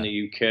trainers in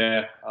the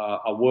UK.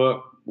 I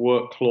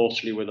work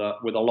closely with a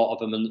lot of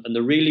them, and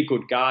they're really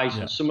good guys.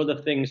 And some of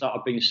the things that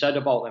have been said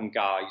about them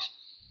guys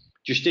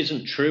just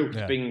isn't true.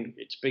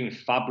 It's been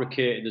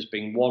fabricated. There's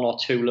been one or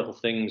two little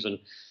things. And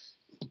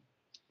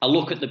I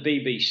look at the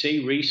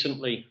BBC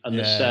recently, and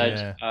they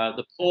said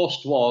the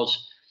post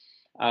was,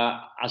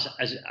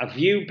 have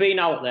you been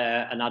out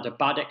there and had a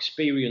bad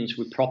experience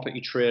with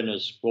property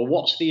trainers? Well,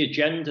 what's the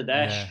agenda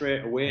there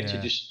straight away to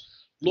just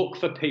look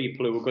for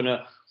people who are going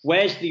to,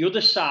 where's the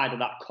other side of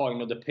that coin,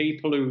 of the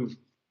people who've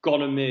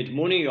gone and made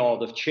money, or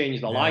they've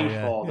changed their life,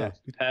 or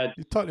they've prepared.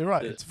 You're totally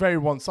right. It's very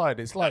one-sided.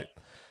 It's like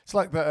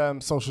the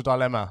Social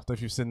Dilemma. I don't know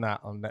if you've seen that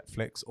on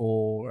Netflix,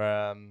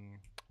 or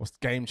what's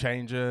Game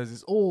Changers.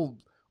 It's all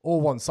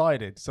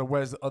one-sided. So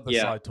where's the other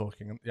side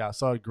talking? Yeah,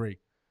 so I agree.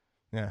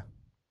 Yeah.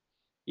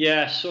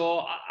 Yeah, so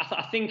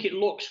I think it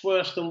looks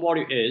worse than what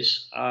it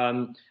is.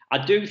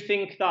 I do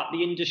think that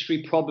the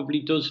industry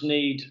probably does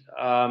need,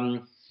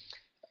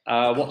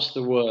 what's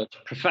the word?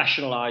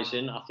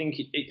 Professionalizing. I think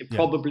it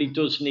probably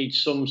does need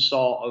some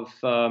sort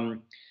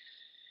of,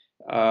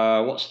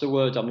 what's the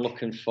word I'm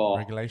looking for?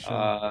 Regulation.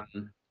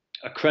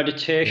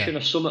 Accreditation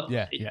or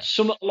something.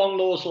 Something along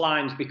those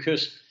lines,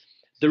 because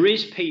there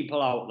is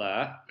people out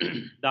there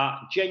that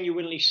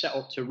genuinely set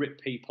up to rip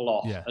people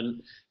off,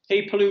 and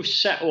people who've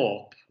set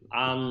up,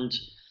 and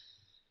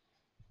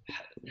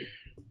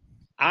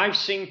I've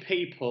seen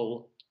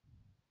people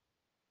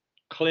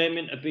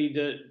claiming to be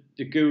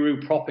the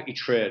guru property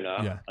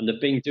trainer, and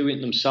they've been doing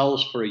it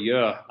themselves for a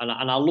year, and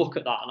I look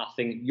at that and I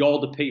think, you're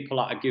the people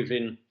that are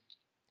giving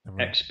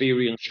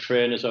experienced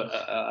trainers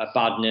a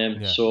bad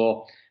name.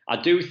 So I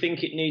do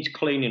think it needs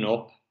cleaning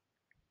up.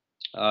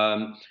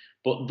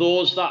 But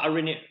those that are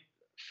in it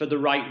for the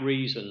right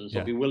reasons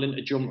will be willing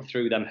to jump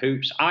through them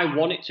hoops. I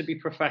want it to be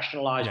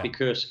professionalized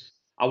because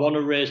I want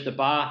to raise the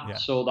bar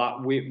so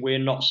that we're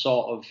not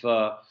sort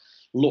of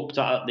looked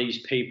at these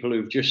people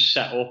who've just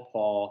set up,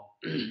 or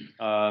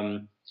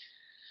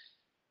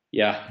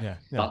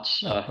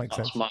that's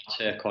my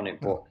take on it.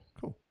 But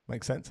cool,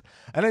 makes sense.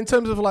 And in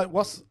terms of like,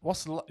 what's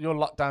your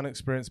lockdown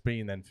experience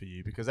been then for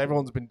you? Because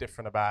everyone's been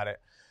different about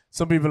it.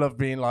 Some people have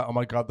been like, oh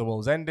my God, the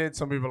world's ended.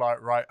 Some people are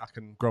like, right, I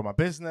can grow my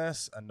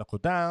business and knuckle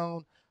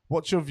down.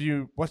 What's your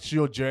view? What's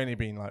your journey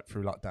been like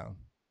through lockdown?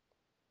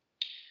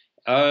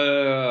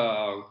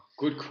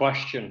 Good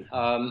question.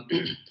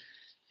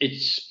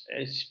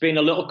 It's been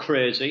a little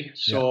crazy.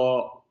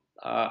 So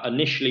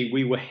initially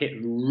we were hit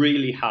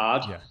really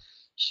hard.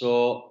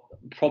 So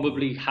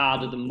probably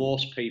harder than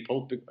most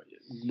people.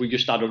 We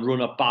just had a run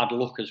of bad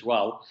luck as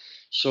well.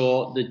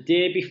 So the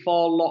day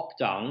before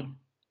lockdown,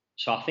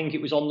 so I think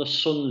it was on the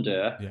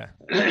Sunday.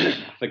 I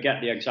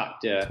forget the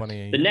exact day.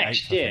 The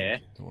next day,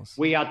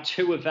 we had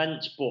 2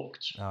 events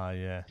booked.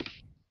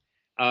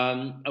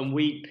 And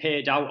we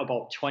paid out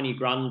about 20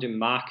 grand in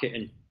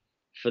marketing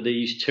for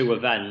these 2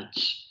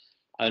 events.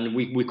 And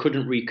we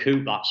couldn't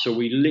recoup that. So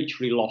we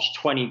literally lost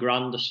 20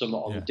 grand or something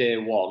on day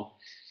one.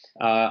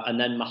 And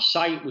then my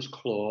site was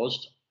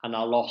closed, and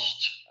I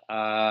lost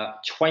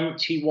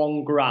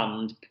 21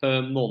 grand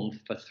per month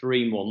for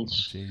 3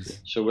 months.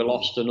 So we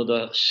lost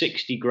another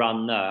 60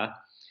 grand there.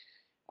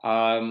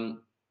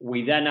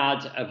 We then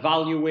had a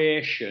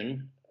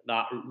valuation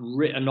that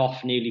written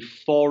off nearly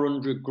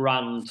 400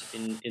 grand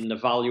in the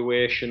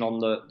valuation on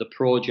the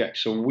project.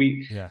 So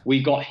we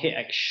got hit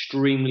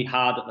extremely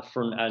hard at the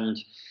front end.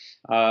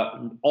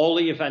 All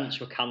the events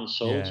were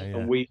cancelled,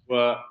 and we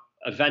were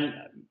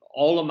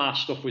all of my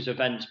stuff was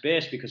events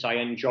based because I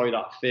enjoy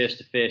that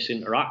face-to-face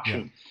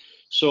interaction.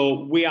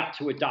 So we had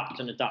to adapt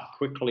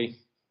quickly.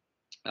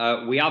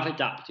 We have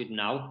adapted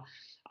now,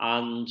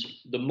 and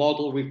the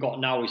model we've got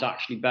now is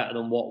actually better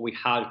than what we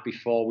had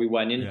before we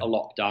went into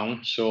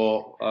lockdown.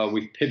 So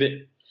we've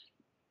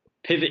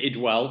pivoted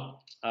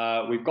well.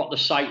 We've got the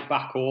site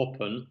back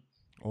open.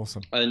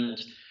 Awesome. And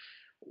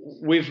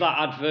with that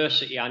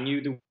adversity, I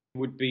knew there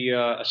would be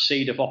a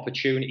seed of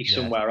opportunity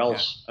somewhere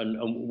else,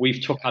 and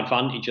we've took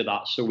advantage of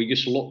that. So we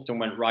just looked and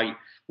went, right,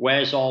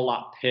 where's all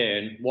that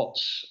pain?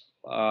 What's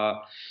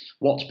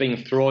being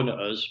thrown at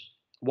us?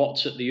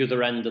 What's at the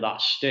other end of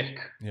that stick?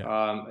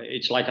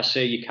 It's like I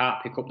say, you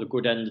can't pick up the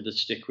good end of the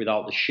stick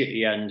without the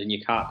shitty end, and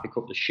you can't pick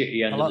up the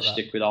shitty end of the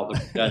stick without the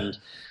good end.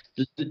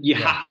 You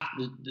have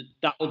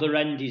that other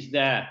end is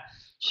there.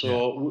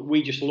 So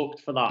we just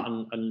looked for that,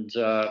 and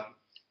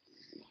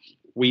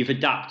we've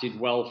adapted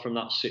well from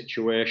that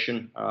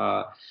situation.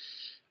 I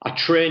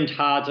trained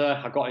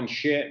harder. I got in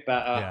shape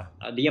better.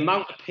 The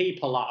amount of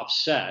people that have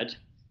said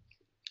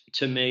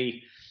to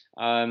me,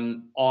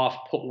 I've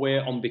put weight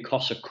on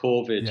because of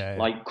COVID.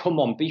 Like, come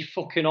on, be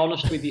fucking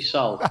honest with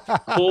yourself.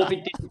 COVID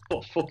didn't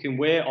put fucking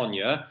weight on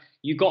you.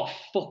 You got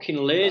fucking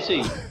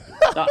lazy.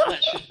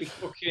 Let's just be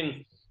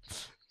fucking...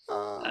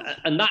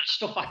 and that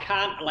stuff I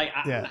can't, like,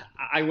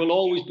 I will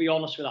always be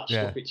honest with that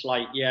stuff. It's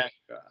like,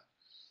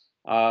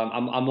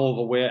 I'm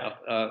overweight.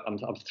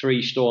 I'm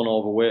 3 stone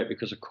overweight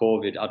because of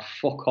COVID. I'd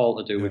fuck all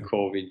to do with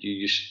COVID.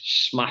 You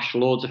just smash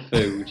loads of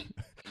food.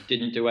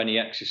 Didn't do any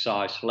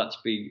exercise. So let's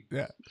be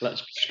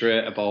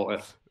straight about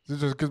it.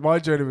 Just because my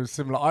journey was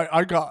similar.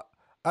 I got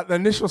at the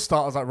initial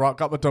start. I was like, right,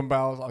 got my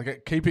dumbbells.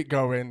 Keep it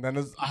going.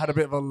 Then I had a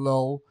bit of a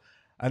lull,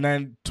 and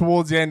then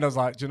towards the end, I was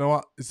like, do you know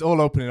what? It's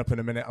all opening up in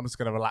a minute. I'm just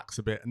gonna relax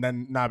a bit. And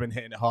then now I've been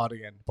hitting it hard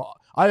again. But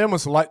I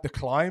almost liked the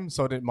climb,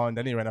 so I didn't mind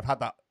anyway. And I've had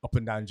that up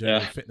and down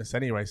journey of fitness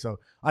anyway, so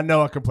I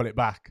know I can pull it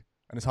back,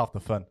 and it's half the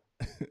fun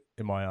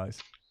in my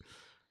eyes.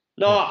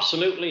 No,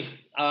 absolutely.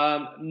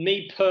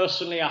 Me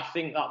personally, I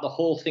think that the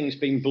whole thing's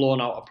been blown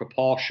out of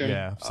proportion.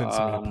 Yeah, I've seen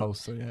some of your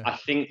posts. So I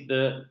think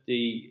the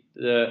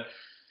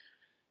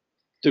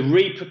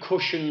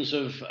repercussions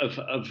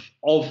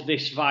of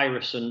this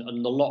virus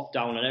and the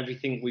lockdown and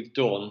everything we've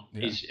done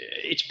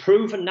it's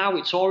proven now.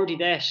 It's already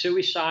there.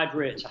 Suicide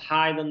rates are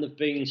higher than they've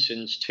been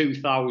since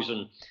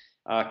 2000.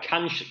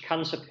 Cancer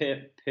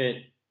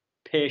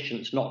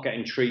patients not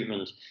getting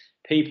treatment.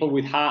 People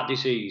with heart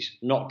disease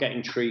not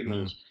getting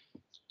treatment.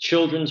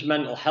 Children's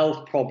mental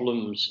health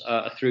problems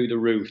are through the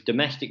roof.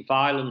 Domestic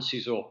violence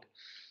is up.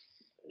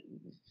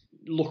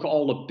 Look at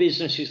all the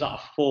businesses that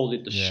have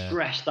folded, the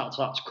stress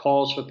that's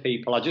caused for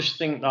people. I just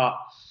think that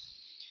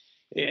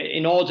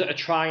in order to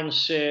try and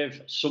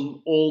save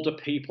some older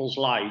people's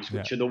lives,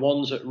 which are the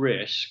ones at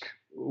risk,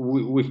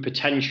 we've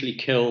potentially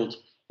killed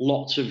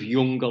lots of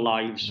younger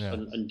lives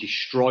and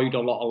destroyed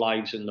a lot of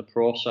lives in the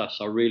process.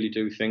 I really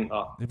do think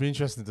that. It'd be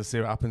interesting to see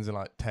what happens in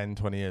like 10,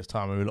 20 years'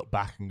 time when we look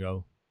back and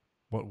go,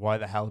 why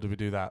the hell did we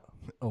do that?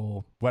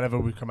 Or whatever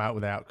we come out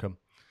with the outcome.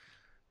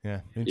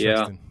 Yeah,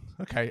 interesting.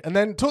 Yeah. Okay, and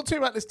then talk to me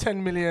about this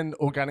 10 million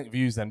organic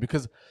views then,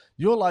 because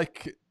you're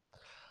like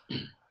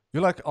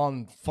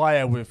on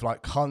fire with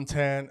like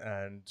content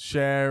and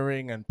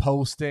sharing and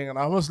posting. And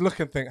I was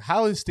looking and think,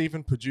 how is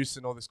Stephen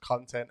producing all this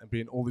content and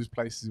being all these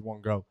places in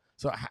one go?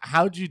 So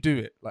how do you do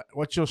it? Like,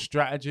 what's your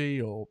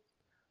strategy or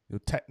your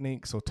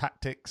techniques or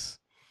tactics?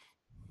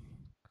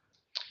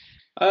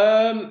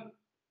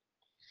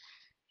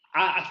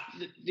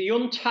 The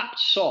untapped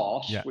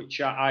source, which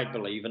I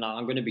believe, and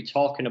I'm going to be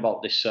talking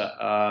about this at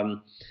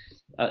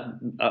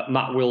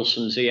Matt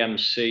Wilson's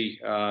EMC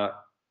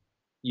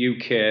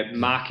UK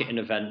marketing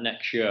event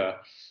next year,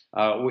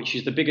 which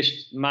is the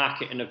biggest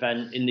marketing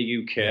event in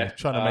the UK. Yeah,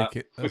 trying to make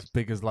it as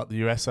big as like the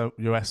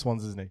US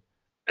ones, isn't he?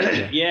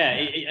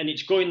 And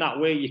it's going that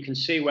way. You can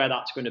see where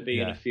that's going to be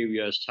in a few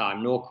years'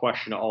 time, no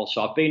question at all.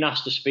 So I've been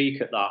asked to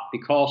speak at that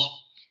because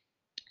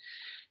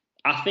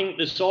I think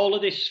there's all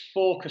of this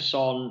focus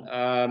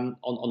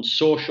on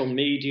social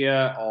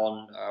media,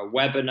 on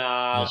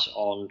webinars,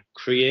 on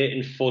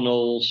creating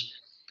funnels,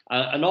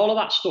 and all of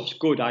that stuff's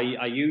good.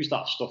 I use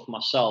that stuff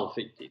myself.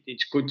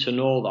 It's good to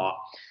know that.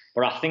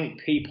 But I think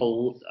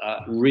people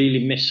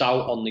really miss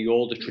out on the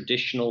older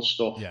traditional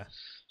stuff. Yeah.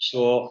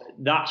 So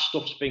that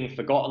stuff's being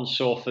forgotten.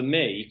 So for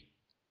me,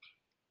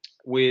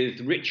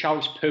 with Rich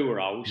House, Poor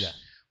House,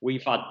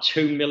 we've had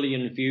 2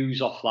 million views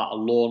off that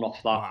alone,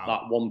 off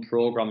that one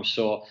program.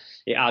 So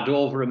it had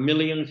over 1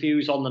 million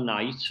views on the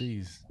night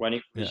when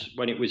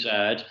it was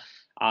aired,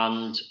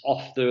 and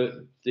off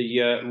the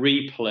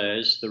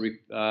replays,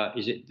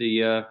 is it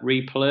the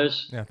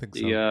replays? Yeah, I think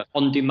the so.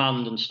 On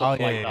demand and stuff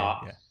yeah, like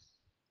that.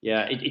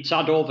 Yeah, it's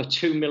had over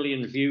 2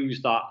 million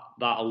views that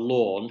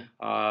alone,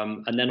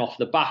 and then off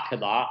the back of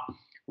that,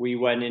 we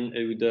went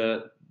into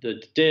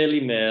the Daily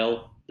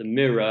Mail, the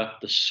Mirror,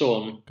 the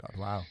Sun. God,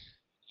 wow.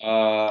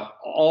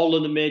 All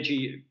of the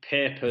major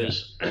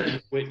papers,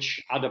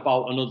 which had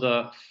about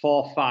another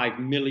 4 or 5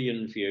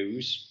 million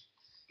views.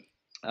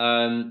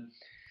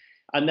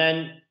 And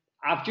then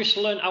I've just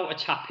learned how to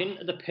tap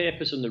into the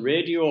papers and the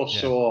radio.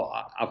 Yeah. So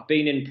I've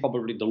been in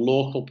probably the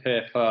local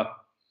paper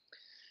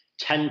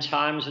 10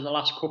 times in the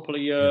last couple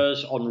of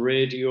years, on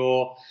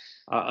radio.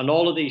 And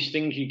all of these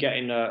things, you're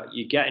getting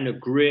a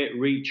great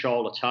reach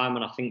all the time.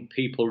 And I think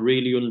people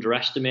really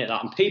underestimate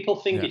that. And people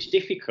think it's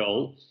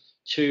difficult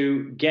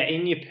to get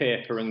in your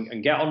paper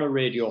and get on a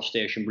radio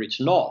station, but it's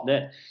not.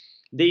 That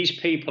these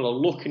people are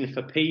looking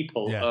for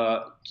people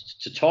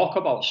to talk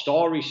about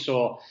stories.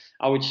 So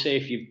I would say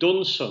if you've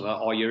done something,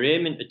 or you're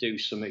aiming to do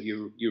something,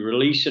 you're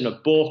releasing a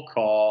book,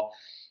 or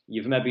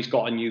you've maybe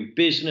got a new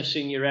business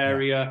in your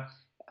area,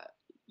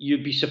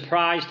 you'd be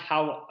surprised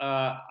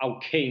how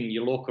keen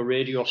your local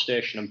radio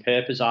station and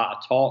papers are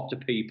to talk to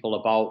people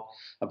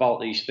about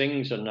these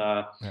things. And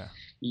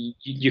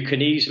you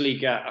can easily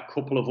get a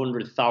couple of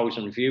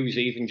 100,000 views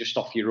even just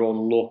off your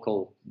own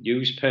local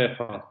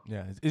newspaper.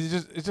 Yeah,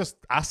 it's just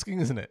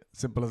asking, isn't it?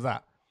 Simple as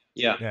that.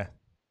 Yeah.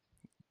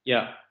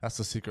 That's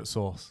the secret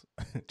sauce.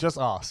 Just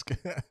ask.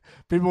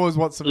 People always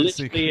want something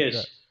secret. Literally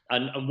is.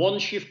 And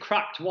once you've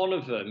cracked one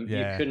of them,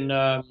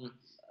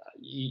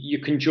 you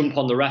can jump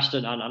on the rest.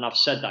 And I've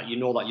said that,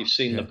 that you've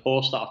seen the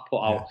post that I've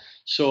put out.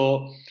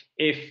 So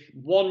if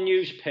one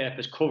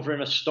newspaper's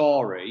covering a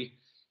story,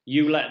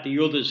 you let the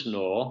others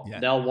know,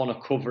 they'll want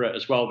to cover it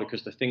as well,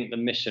 because they think they're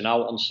missing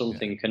out on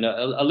something. And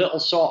a little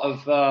sort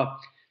of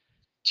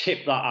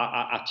tip that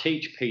I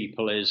teach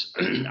people is,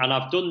 and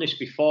I've done this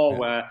before,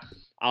 where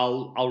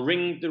I'll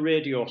ring the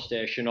radio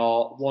station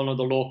or one of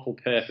the local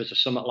papers or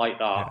something like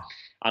that,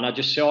 and I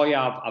just say,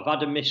 I've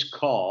had a missed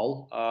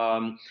call.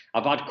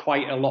 I've had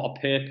quite a lot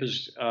of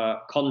papers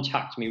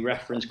contact me,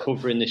 reference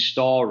covering this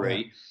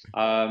story.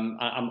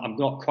 I'm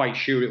not quite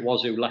sure it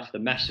was who left the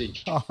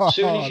message. As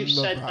soon as you've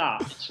said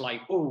that, it's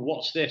like, oh,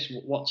 what's this?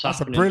 What's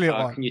happening? That's a brilliant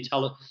one. Can you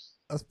tell it?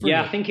 That's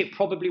brilliant. Yeah, I think it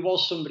probably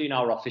was somebody in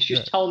our office.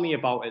 Just tell me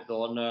about it,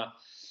 though.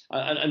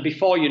 And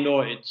before you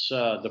know it, it's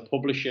the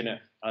publishing it.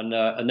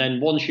 And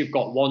then once you've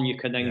got one, you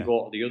can then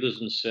go to the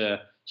others and say,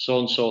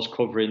 so-and-so's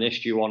covering this.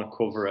 Do you want to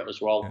cover it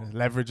as well?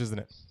 Leverage, isn't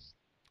it?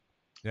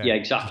 Yeah,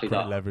 exactly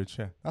that. Leverage,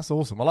 that's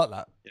awesome. I like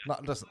that.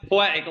 Not just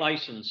poetic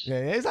license. Yeah,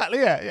 exactly.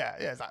 Yeah,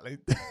 exactly.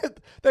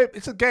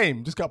 It's a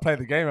game. Just got to play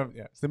the game, haven't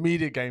you? It's the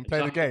media game.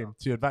 Play the game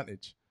to your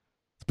advantage.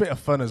 It's a bit of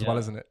fun as well,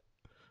 isn't it?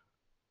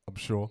 I'm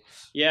sure.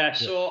 Yeah,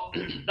 so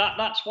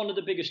that's one of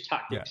the biggest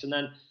tactics. And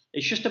then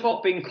it's just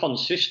about being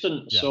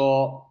consistent.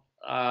 So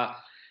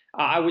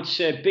I would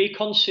say be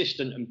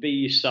consistent and be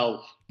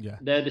yourself. Yeah,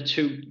 they're the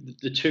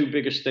two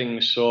biggest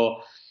things.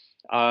 So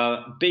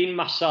being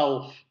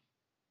myself,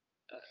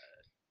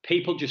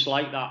 people just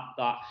like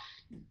that.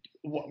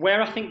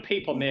 Where I think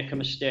people make a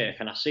mistake,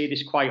 and I see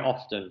this quite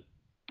often,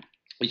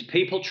 is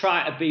people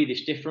try to be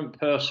this different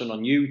person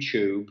on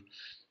YouTube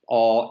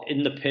or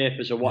in the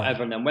papers or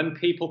whatever, and then when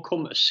people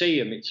come to see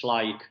them, it's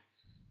like,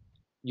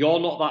 you're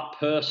not that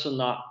person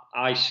that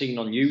I seen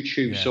on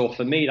YouTube. So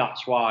for me,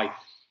 that's why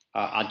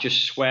I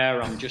just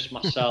swear I'm just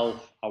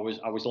myself. I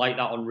was like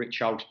that on Rich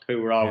House,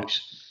 Poor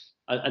House.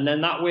 And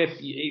then that way,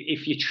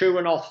 if you're true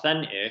and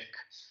authentic,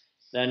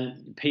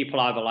 then people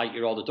either like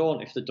you or they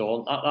don't. If they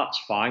don't, that's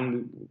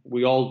fine.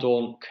 We all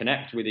don't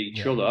connect with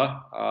each other.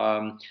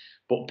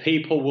 But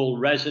people will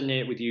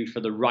resonate with you for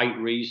the right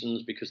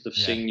reasons, because they've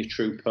seen your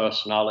true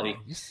personality.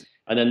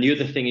 And then the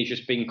other thing is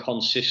just being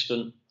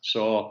consistent.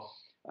 So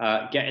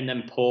getting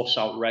them posts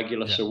out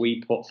regular. So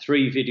we put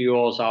 3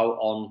 videos out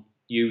on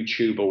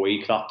YouTube a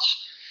week.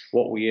 That's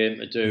what we aim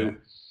to do.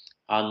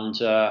 And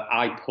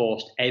I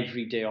post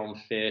every day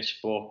on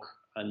Facebook,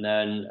 and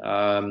then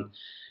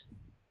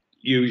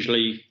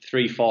usually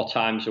 3-4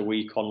 times a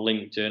week on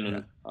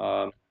LinkedIn.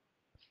 And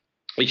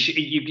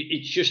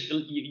it's just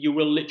you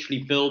will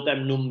literally build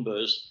them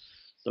numbers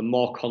the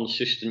more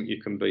consistent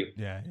you can be.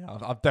 Yeah,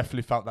 I've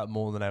definitely felt that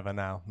more than ever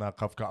now. Now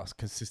I've got a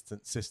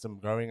consistent system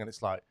going, and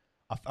it's like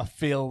I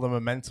feel the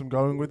momentum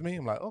going with me.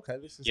 I'm like, okay,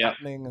 this is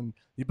happening, and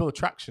you build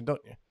traction,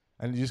 don't you?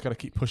 And you just got to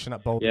keep pushing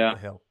that boulder up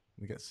the hill.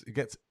 It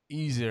gets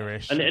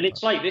easier-ish. And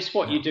it's like this,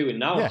 what you're doing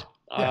now. It's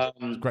a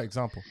great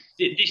example.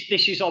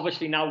 This is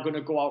obviously now going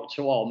to go out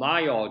to all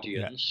my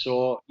audience.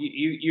 So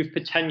you've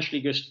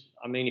potentially just,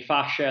 I mean, if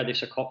I share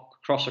this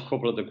across a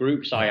couple of the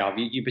groups I have,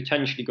 you're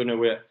potentially going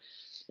to,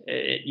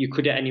 you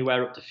could get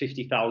anywhere up to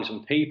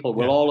 50,000 people.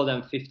 Will all of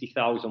them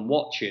 50,000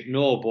 watch it?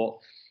 No,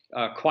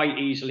 but quite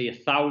easily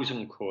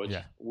 1,000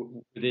 could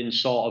within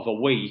sort of a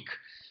week.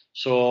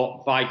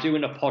 So by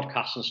doing a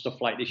podcast and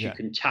stuff like this, you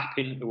can tap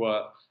into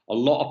a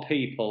lot of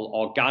people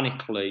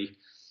organically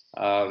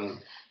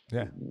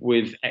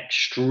with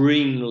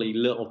extremely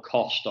little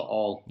cost at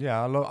all.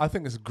 Yeah, I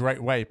think it's a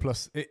great way.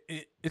 Plus,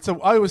 I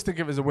always think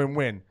of it as a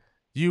win-win.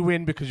 You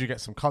win because you get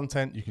some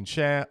content you can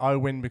share. I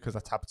win because I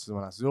tap into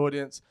someone else's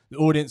audience. The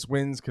audience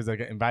wins because they're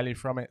getting value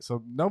from it.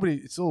 So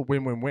it's all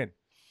win-win-win.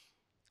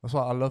 That's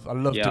what I love. I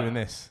love doing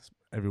this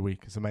every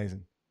week. It's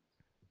amazing.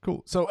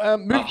 Cool. So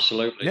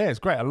absolutely. Yeah, it's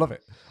great. I love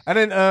it. And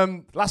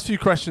then last few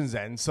questions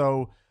then.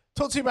 So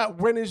talk to me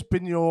about when has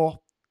been your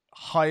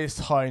highest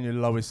high and your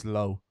lowest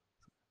low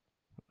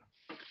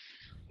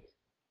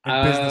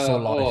in business or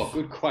life? Oh,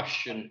 good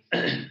question.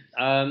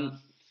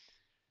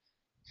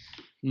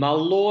 My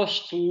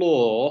lowest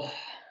low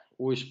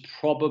was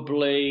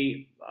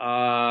probably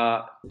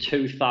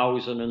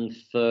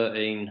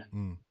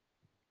 2013,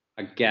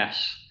 I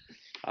guess.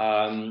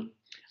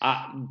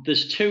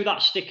 There's two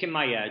that stick in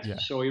my head. Yeah.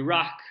 So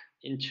Iraq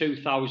in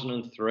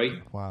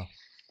 2003. Wow.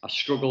 I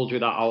struggled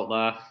with that out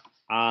there.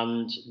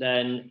 And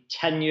then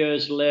 10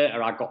 years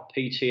later, I got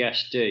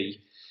PTSD.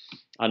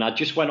 And I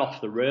just went off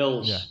the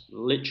rails,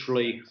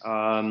 literally.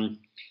 I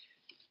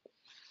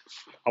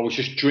was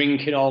just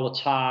drinking all the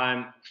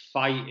time,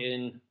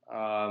 fighting,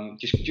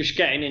 just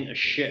getting into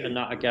shit and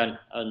that again.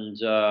 And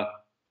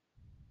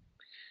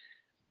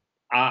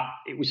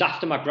it was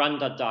after my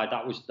granddad died.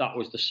 That was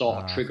the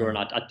sort of trigger, and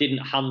I didn't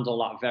handle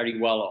that very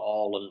well at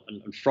all.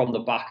 And from the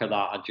back of that,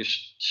 I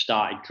just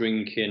started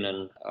drinking,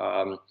 and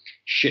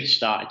shit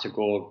started to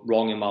go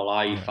wrong in my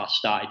life. I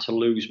started to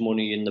lose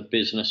money in the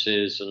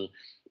businesses, and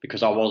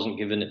because I wasn't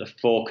giving it the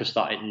focus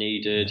that it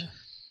needed.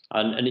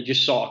 And it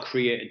just sort of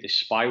created this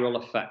spiral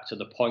effect to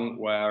the point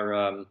where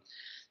I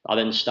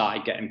then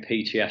started getting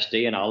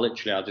PTSD, and I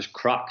just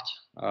cracked.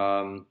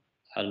 And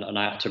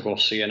I had to go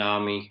see an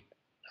army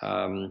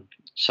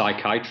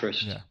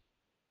psychiatrist. Yeah.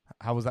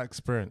 How was that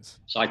experience?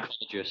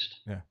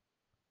 Psychologist. Yeah.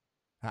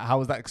 How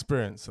was that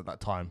experience at that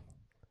time?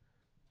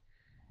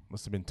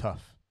 Must have been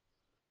tough.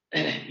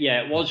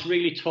 Yeah, it was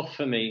really tough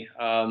for me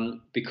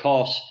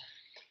because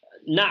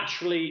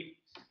naturally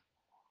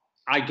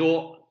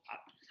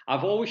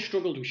I've always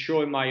struggled with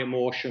showing my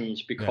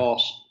emotions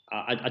because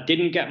I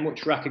didn't get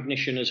much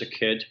recognition as a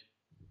kid,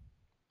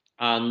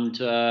 and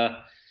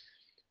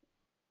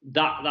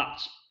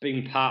that's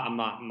been part of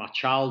my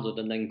childhood.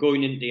 And then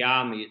going into the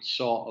army, it's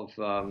sort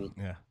of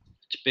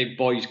it's a big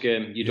boys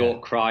game. You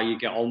don't cry, you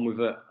get on with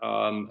it,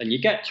 and you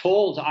get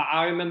told.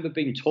 I remember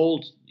being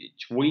told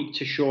it's weak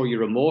to show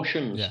your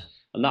emotions,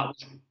 and that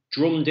was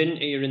drummed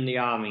into you in the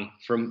army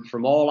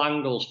from all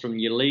angles, from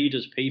your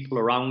leaders, people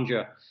around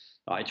you.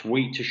 It's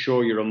weak to show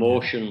your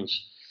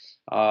emotions.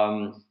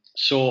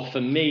 So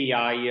for me,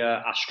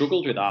 I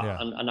struggled with that,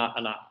 and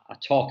I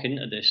talk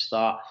into this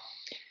that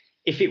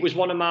if it was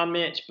one of my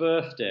mates'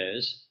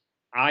 birthdays,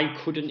 I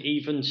couldn't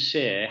even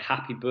say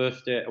happy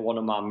birthday to one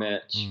of my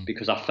mates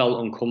because I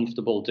felt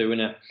uncomfortable doing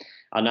it.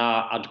 And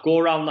I'd go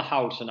around the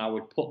house and I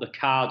would put the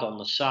card on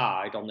the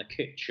side, on the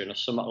kitchen or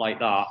something like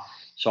that,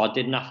 so I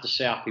didn't have to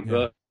say happy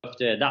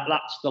birthday.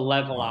 That's the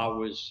level I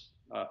was.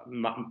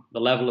 The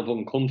level of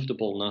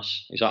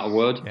uncomfortableness, is that a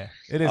word? Yeah,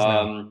 it is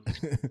now.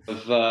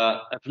 of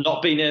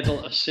not being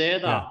able to say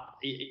that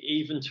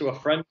even to a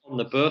friend on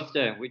the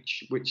birthday,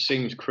 which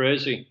seems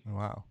crazy.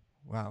 Wow.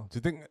 Do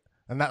you think?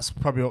 And that's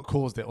probably what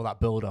caused it, all that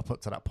build up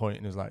to that point,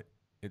 and it was like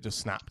it just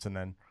snapped, and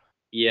then.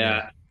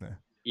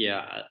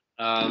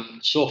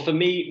 So for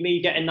me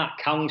getting that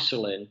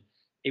counselling,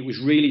 it was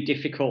really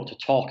difficult to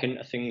talk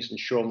into things and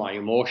show my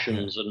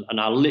emotions,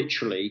 and I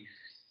literally.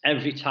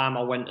 Every time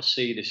I went to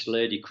see this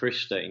lady,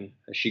 Christine,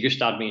 she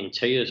just had me in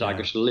tears. I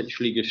just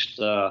literally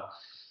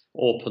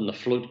opened the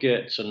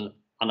floodgates, and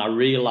I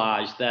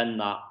realised then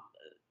that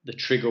the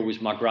trigger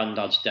was my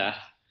granddad's death.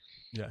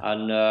 Yeah.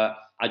 And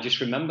I just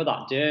remember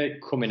that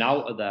day coming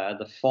out of there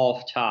the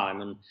fourth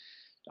time, and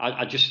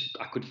I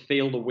could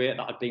feel the weight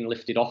that had been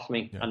lifted off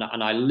me. Yeah.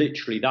 And I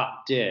literally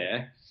that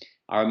day,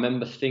 I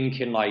remember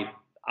thinking I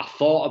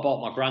thought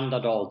about my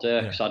granddad all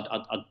day because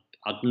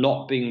I'd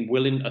not been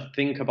willing to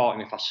think about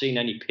him. If I seen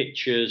any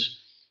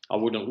pictures, I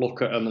wouldn't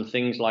look at them and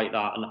things like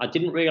that. And I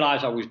didn't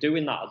realise I was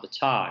doing that at the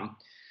time.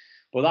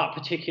 But that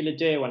particular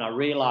day when I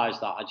realised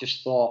that, I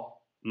just thought,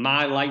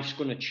 my life's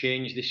going to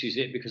change. This is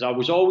it. Because I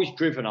was always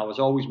driven. I was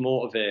always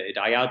motivated.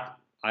 I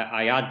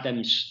had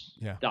them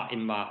that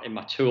in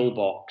my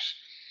toolbox.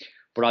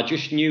 But I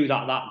just knew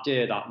that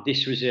day that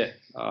this was it.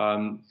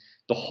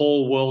 The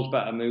whole world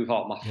better move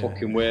out my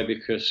fucking way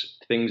because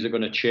things are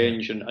going to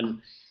change.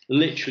 And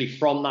literally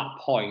from that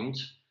point,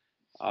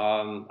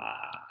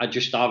 I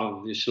just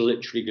have just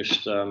literally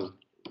gone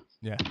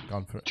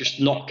for it.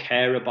 Just not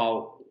care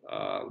about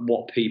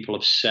what people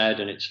have said,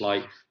 and it's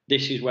like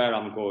this is where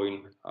I'm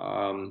going.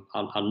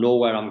 I know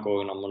where I'm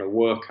going. I'm going to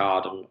work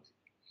hard, and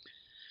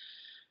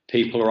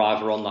people are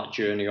either on that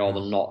journey or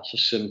they're not. It's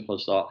as simple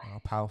as that. Oh,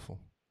 powerful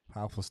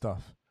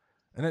stuff.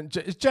 And then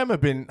has Gemma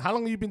been? How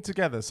long have you been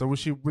together? So was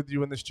she with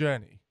you on this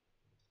journey?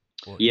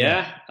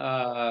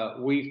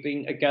 We've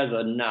been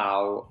together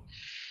now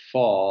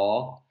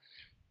for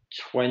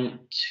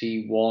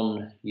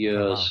 21 years.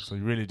 Oh, wow. So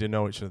you really do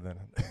know each other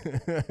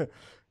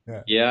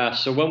then.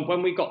 So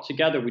when we got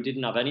together, we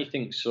didn't have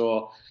anything.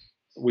 So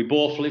We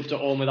both lived at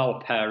home with our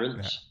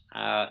parents.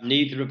 Yeah.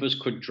 Neither of us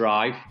could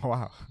drive.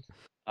 Wow.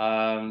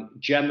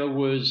 Gemma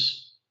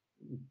was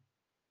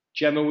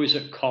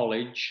at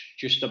college,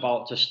 just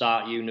about to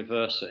start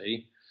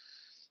university.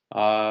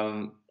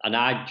 And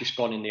I'd just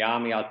gone in the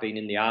army. I'd been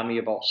in the army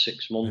about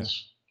 6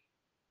 months.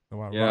 Yeah,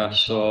 wow, yeah, right,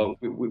 so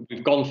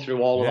we've gone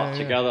through all of that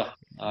together.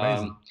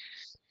 Amazing.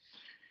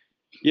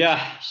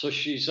 Yeah, so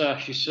she's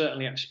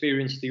certainly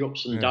experienced the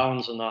ups and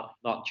downs on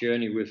that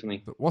journey with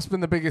me. What's been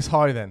the biggest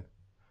high then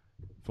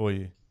for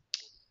you?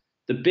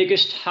 The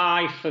biggest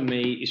high for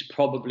me is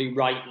probably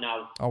right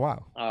now. Oh,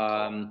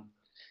 wow.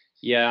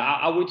 Yeah,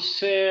 I would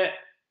say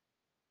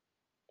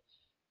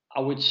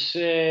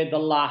the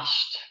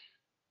last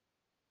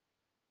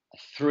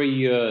 3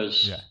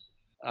 years.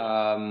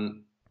 Yeah.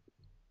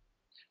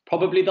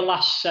 Probably the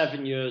last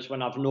 7 years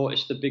when I've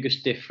noticed the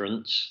biggest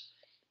difference.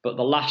 But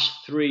the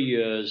last 3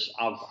 years,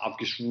 I've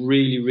just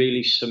really,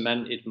 really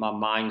cemented my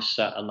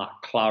mindset and that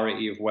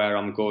clarity of where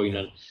I'm going.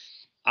 And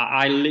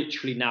I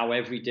literally now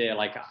every day,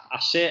 like I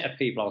say to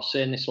people, I was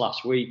saying this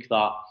last week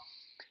that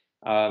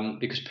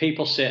because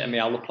people say to me,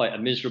 I look like a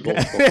miserable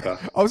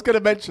fucker. I was going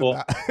to mention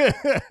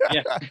that.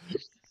 Yeah.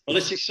 Well,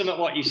 this is something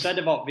what you said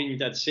about being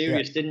dead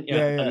serious, didn't you?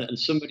 Yeah. And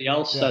somebody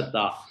else said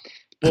that.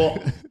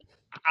 But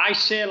I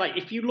say, like,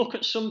 if you look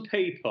at some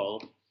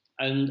people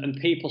and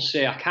people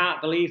say, I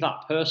can't believe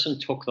that person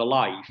took their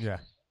life. Yeah.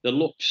 They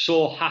look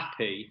so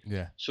happy.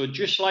 Yeah. So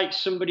just like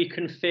somebody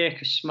can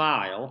fake a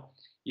smile,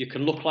 you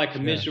can look like a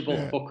miserable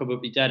fucker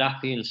but be dead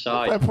happy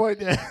inside. Fair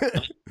point, yeah.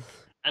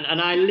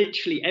 And I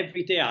literally,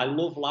 every day, I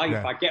love life.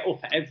 Yeah. I get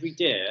up every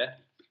day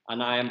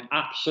and I am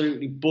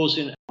absolutely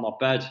buzzing on my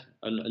bed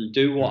and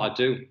do what I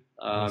do.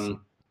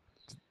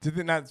 Do you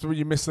think that's what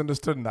you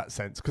misunderstood in that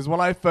sense? Because when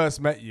I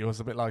first met you, I was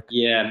a bit like...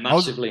 Yeah,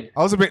 massively.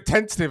 I was a bit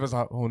tentative. I was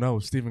like, oh no,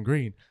 Stephen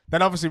Green.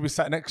 Then obviously we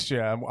sat next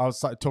year and I was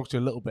starting to talk to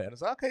you a little bit. And I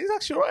was like, okay, he's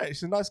actually all right.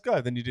 He's a nice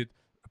guy. Then you did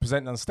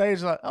presenting on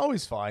stage. Like, oh,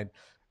 he's fine.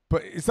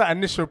 But is that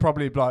initial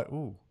probably like,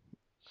 ooh...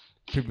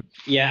 People,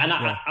 yeah, and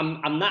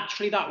I'm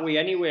naturally that way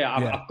anyway.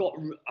 I've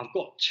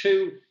got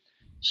two.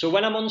 So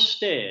when I'm on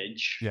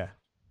stage,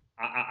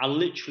 I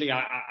literally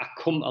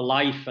come to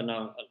life and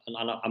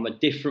I'm a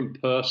different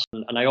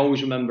person. And I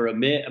always remember a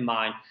mate of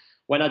mine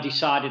when I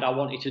decided I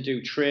wanted to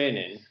do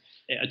training.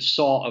 It had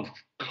sort of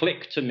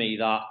clicked to me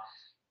that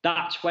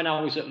that's when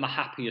I was at my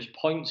happiest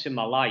points in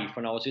my life,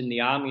 when I was in the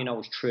army and I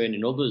was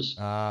training others.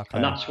 Okay.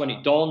 And that's when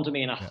it dawned on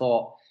me, and I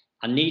thought,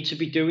 I need to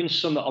be doing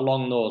something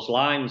along those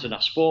lines. And I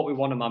spoke with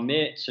one of my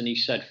mates and he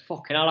said,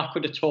 fucking hell, I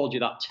could have told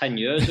you that 10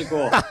 years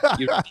ago.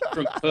 You're a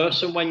different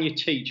person when you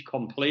teach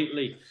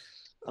completely.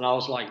 And I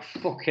was like,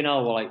 fucking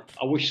hell, well, like,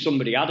 I wish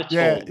somebody had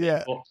told me.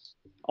 But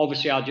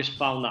obviously I just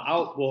found that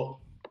out. But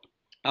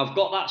I've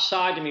got that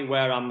side of me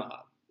where I'm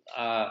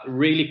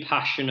really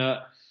passionate,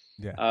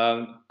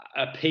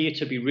 appear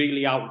to be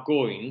really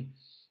outgoing.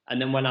 And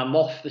then when I'm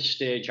off the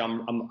stage,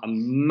 I'm a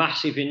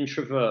massive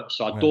introvert,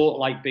 so I don't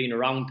like being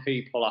around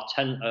people.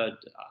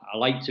 I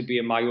like to be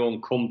in my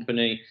own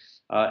company,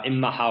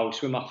 in my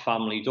house with my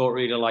family. Don't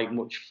really like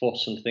much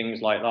fuss and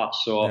things like that.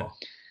 So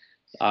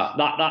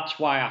that's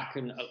why I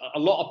can. A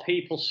lot of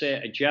people say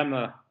to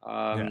Gemma,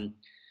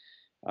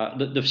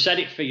 they've said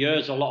it for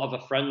years. A lot of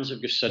her friends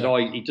have just said, "Oh,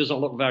 he doesn't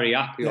look very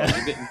happy, or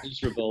he's a bit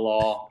miserable,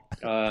 or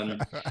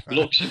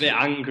looks a bit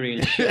angry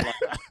and shit like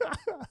that."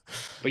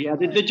 But yeah,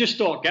 they just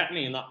don't get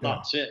me, and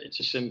that's it. It's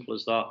as simple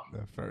as that. Yeah,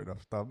 fair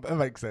enough. That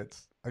makes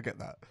sense. I get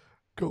that.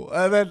 Cool.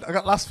 And then I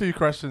got last few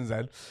questions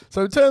then.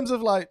 So in terms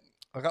of like,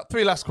 I got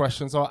 3 last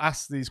questions. So I'll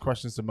ask these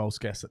questions to most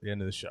guests at the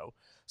end of the show.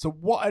 So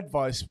what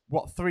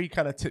 3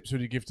 kind of tips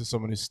would you give to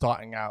someone who's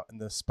starting out in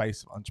the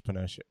space of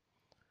entrepreneurship?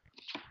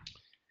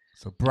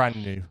 So brand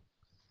new.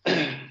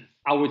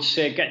 I would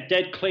say get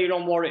dead clear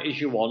on what it is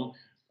you want.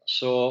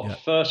 So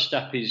first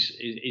step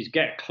is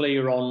get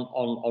clear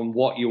on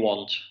what you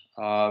want.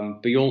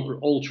 Be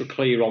ultra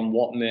clear on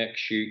what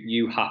makes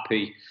you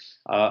happy,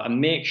 and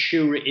make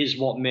sure it is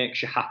what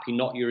makes you happy,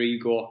 not your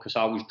ego. Because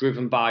I was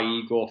driven by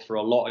ego for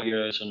a lot of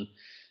years and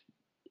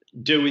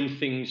doing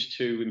things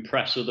to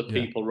impress other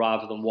people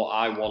rather than what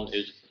I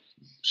wanted.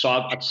 So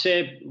I'd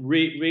say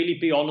really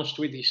be honest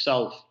with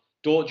yourself.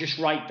 Don't just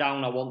write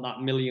down, I want that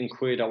 £1 million,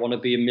 I want to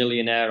be a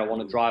millionaire, I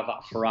want to drive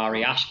that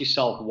Ferrari. Ask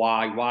yourself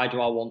why. Why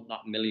do I want that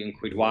 £1 million?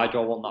 Why do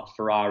I want that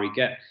Ferrari?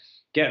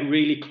 Get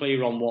really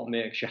clear on what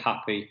makes you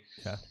happy.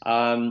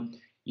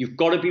 You've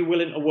got to be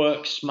willing to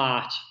work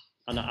smart,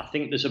 and I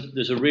think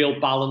there's a real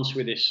balance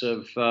with this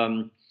of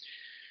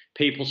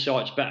people say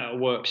it's better to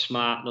work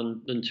smart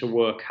than to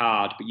work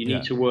hard, but you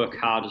need to work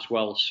hard as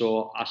well.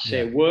 So I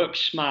say work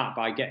smart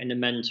by getting a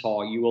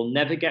mentor. You will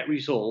never get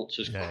results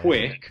as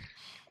quick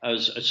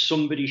as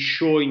somebody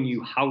showing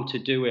you how to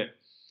do it.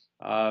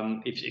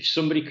 If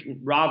somebody,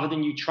 rather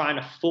than you trying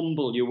to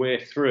fumble your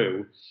way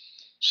through,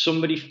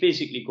 somebody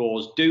physically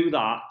goes, do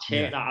that,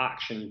 take that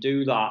action,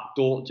 do that,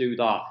 don't do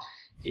that.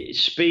 It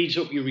speeds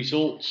up your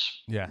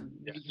results.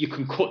 You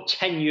can cut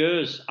 10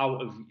 years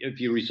out of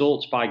your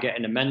results by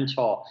getting a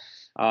mentor.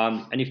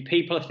 And if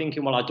people are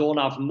thinking, well, I don't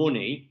have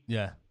money,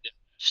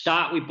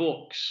 start with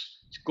books.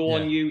 It's go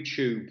on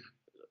YouTube,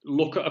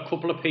 look at a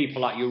couple of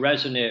people that you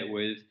resonate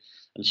with,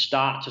 and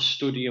start to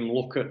study them.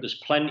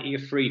 There's plenty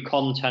of free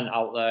content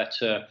out there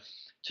to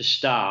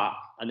start.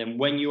 And then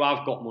when you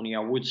have got money, I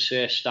would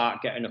say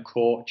start getting a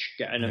coach,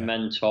 getting a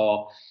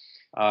mentor,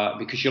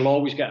 because you'll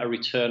always get a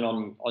return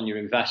on your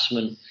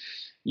investment.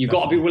 You've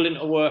got to be willing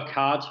to work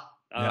hard.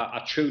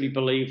 I truly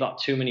believe that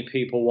too many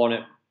people want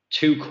it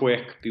too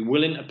quick. Be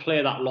willing to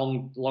play that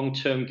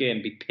long-term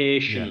game. Be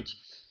patient.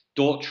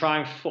 Don't try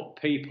and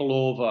fuck people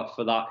over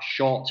for that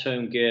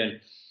short-term gain.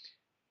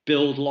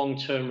 Build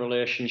long-term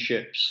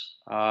relationships.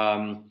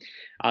 And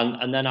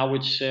then I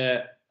would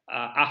say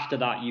after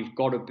that, you've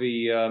got to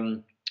be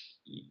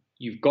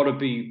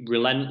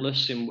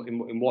relentless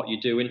in what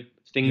you're doing.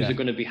 Things are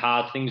going to be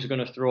hard. Things are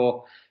going to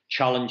throw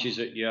challenges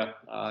at you.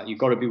 You've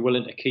got to be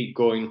willing to keep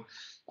going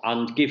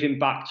and giving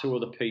back to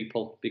other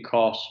people,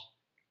 because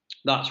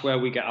that's where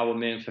we get our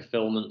main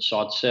fulfillment. So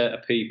I'd say to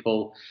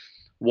people,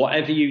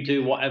 whatever you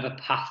do, whatever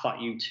path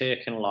that you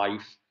take in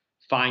life,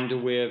 find a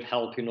way of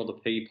helping other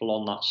people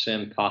on that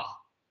same path.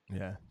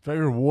 Yeah,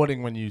 very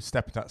rewarding when you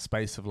step into that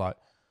space of like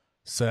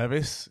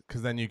service,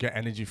 because then you get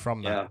energy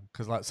from that.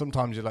 Because like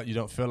sometimes you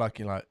don't feel like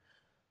you're like,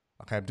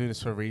 okay, I'm doing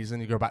this for a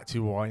reason. You go back to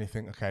your why and you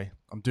think, okay,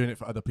 I'm doing it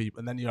for other people,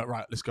 and then you're like,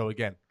 right, let's go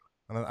again.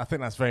 And I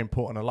think that's very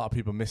important. A lot of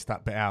people miss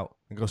that bit out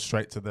and go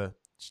straight to the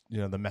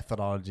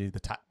methodology, the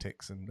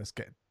tactics, and let's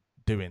get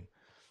doing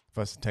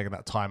versus taking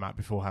that time out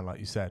beforehand, like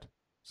you said.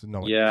 So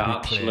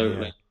absolutely.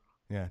 Clear,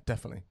 yeah,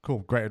 definitely. Cool,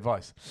 great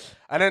advice.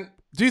 And then,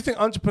 do you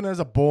think entrepreneurs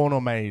are born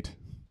or made?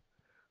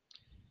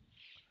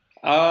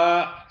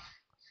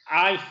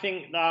 I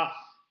think that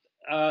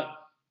I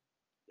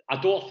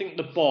don't think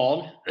they're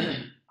born.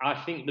 I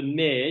think they're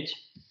made.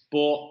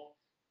 But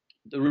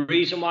the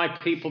reason why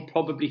people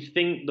probably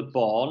think they're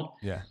born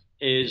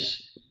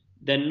is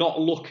they're not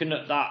looking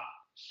at that.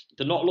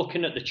 They're not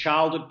looking at the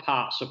childhood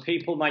part. So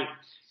people might,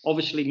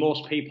 obviously,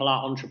 most people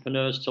are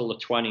entrepreneurs till they're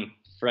 20,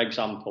 for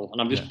example. And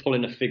I'm just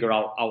pulling a figure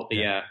out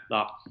the air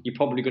that you're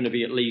probably going to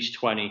be at least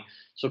 20.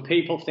 So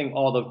people think,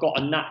 oh, they've got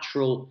a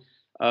natural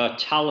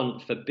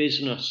talent for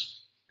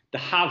business. They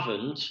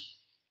haven't.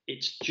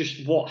 It's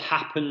just what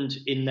happened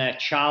in their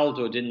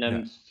childhood, in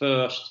them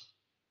first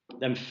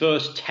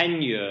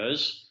 10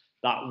 years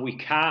that we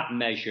can't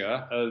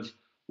measure of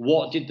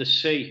what did they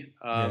see.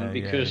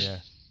 Because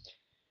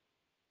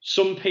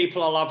some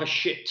people will have a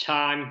shit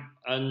time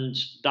and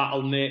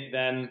that'll make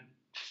them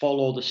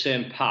follow the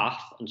same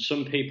path, and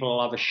some people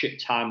will have a shit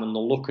time and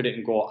they'll look at it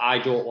and go, I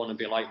don't want to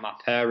be like my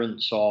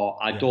parents,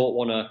 or I don't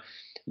want to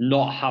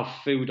not have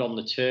food on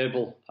the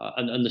table.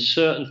 And there's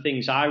certain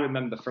things I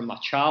remember from my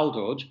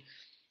childhood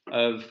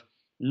of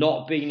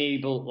not being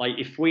able, like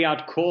if we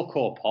had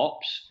Cocoa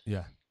Pops,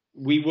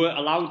 we weren't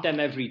allowed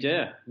them every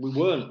day. We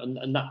weren't,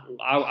 and that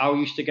I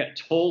used to get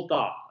told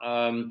that.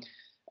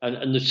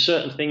 And there's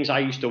certain things I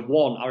used to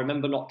want. I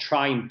remember not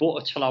trying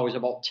butter till I was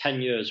about 10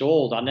 years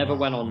old. I never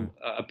went on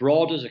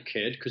abroad as a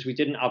kid because we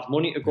didn't have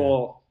money to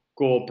go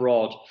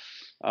abroad.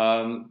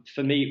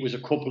 For me, it was a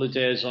couple of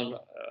days on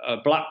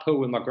Blackpool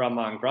with my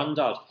grandma and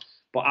granddad.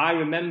 But I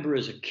remember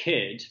as a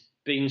kid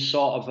being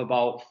sort of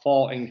about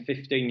 14,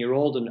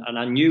 15-year-old, and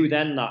I knew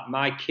then that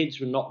my kids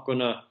were not going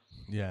to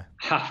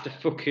have to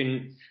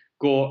fucking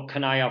go,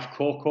 can I have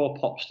Cocoa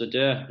Pops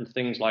today, and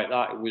things like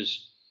that.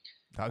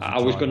 I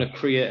was going to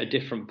create a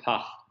different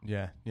path.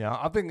 Yeah.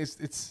 I think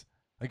it's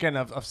again,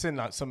 I've seen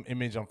like some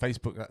image on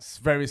Facebook that's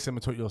very similar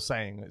to what you're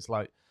saying. It's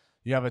like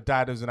you have a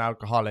dad who's an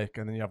alcoholic,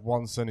 and then you have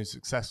one son who's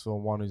successful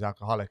and one who's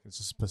alcoholic. It's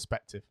just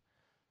perspective.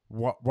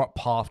 What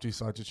path do you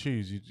decide to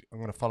choose? I'm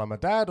going to follow my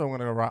dad, or I'm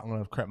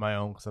going to create my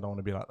own because I don't want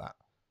to be like that.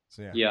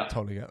 So I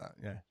totally get that.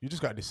 Yeah, you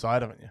just got to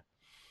decide, haven't you?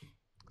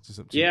 It's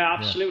just up to you.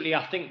 Absolutely.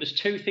 I think there's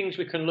two things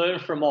we can learn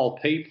from all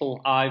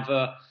people: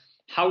 either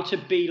how to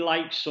be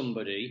like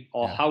somebody,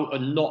 or how to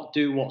not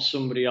do what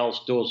somebody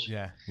else does.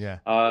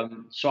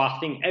 So I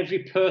think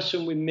every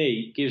person we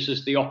meet gives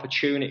us the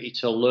opportunity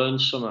to learn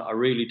something. I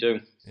really do.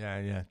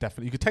 Yeah,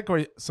 definitely. You could take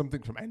away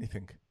something from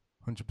anything.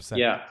 100%.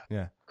 Yeah.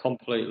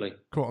 Completely.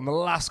 Cool. And the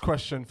last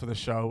question for the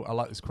show, I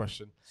like this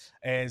question,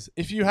 is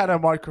if you had a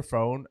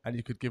microphone and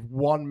you could give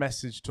one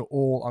message to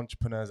all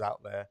entrepreneurs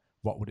out there,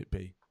 what would it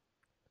be?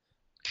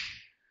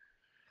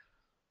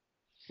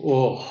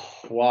 Oh,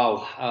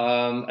 wow.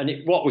 And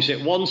what was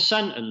it? One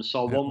sentence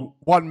or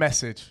one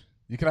message?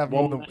 You can have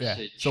more than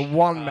So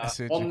one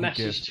message. One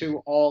message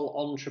to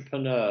all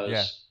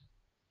entrepreneurs.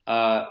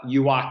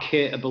 You are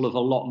capable of a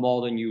lot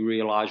more than you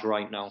realize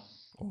right now.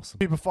 Awesome.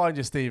 People find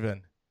you,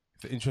 Stephen.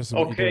 If they're interested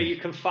in what you're doing. You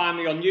can find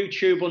me on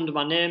YouTube under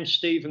my name,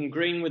 Stephen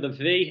Green with a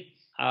V.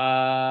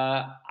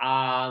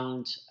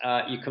 And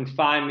you can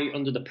find me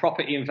under the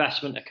Property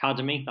Investment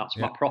Academy. That's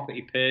my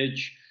property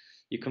page.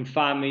 You can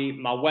find me.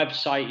 My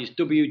website is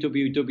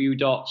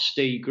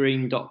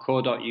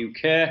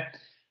www.stevegreen.co.uk,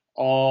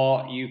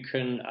 or you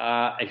can,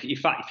 if you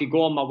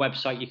go on my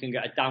website, you can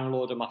get a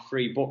download of my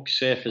free book,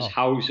 Safe as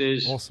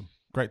Houses. Awesome,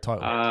 great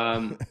title.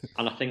 And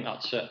I think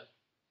that's it.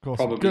 Awesome.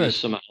 Probably Good.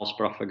 something else,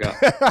 but I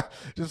forgot.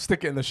 Just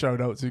stick it in the show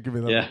notes. You give me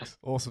the links.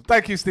 Awesome.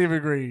 Thank you,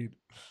 Stephen Green.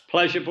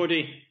 Pleasure,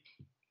 buddy.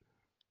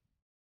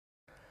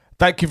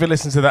 Thank you for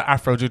listening to the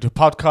Afro Juju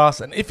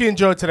podcast. And if you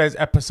enjoyed today's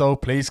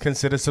episode, please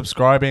consider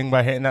subscribing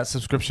by hitting that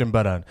subscription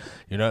button.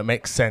 You know, it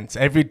makes sense.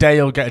 Every day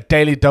you'll get a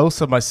daily dose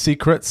of my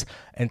secrets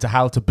into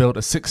how to build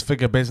a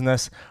six-figure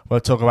business. We'll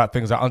talk about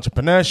things like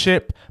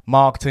entrepreneurship,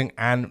 marketing,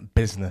 and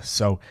business.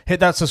 So hit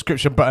that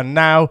subscription button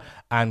now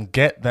and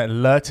get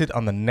alerted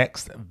on the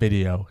next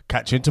video.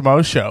 Catch you in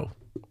tomorrow's show.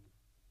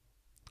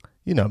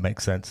 You know, it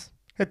makes sense.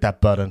 Hit that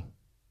button.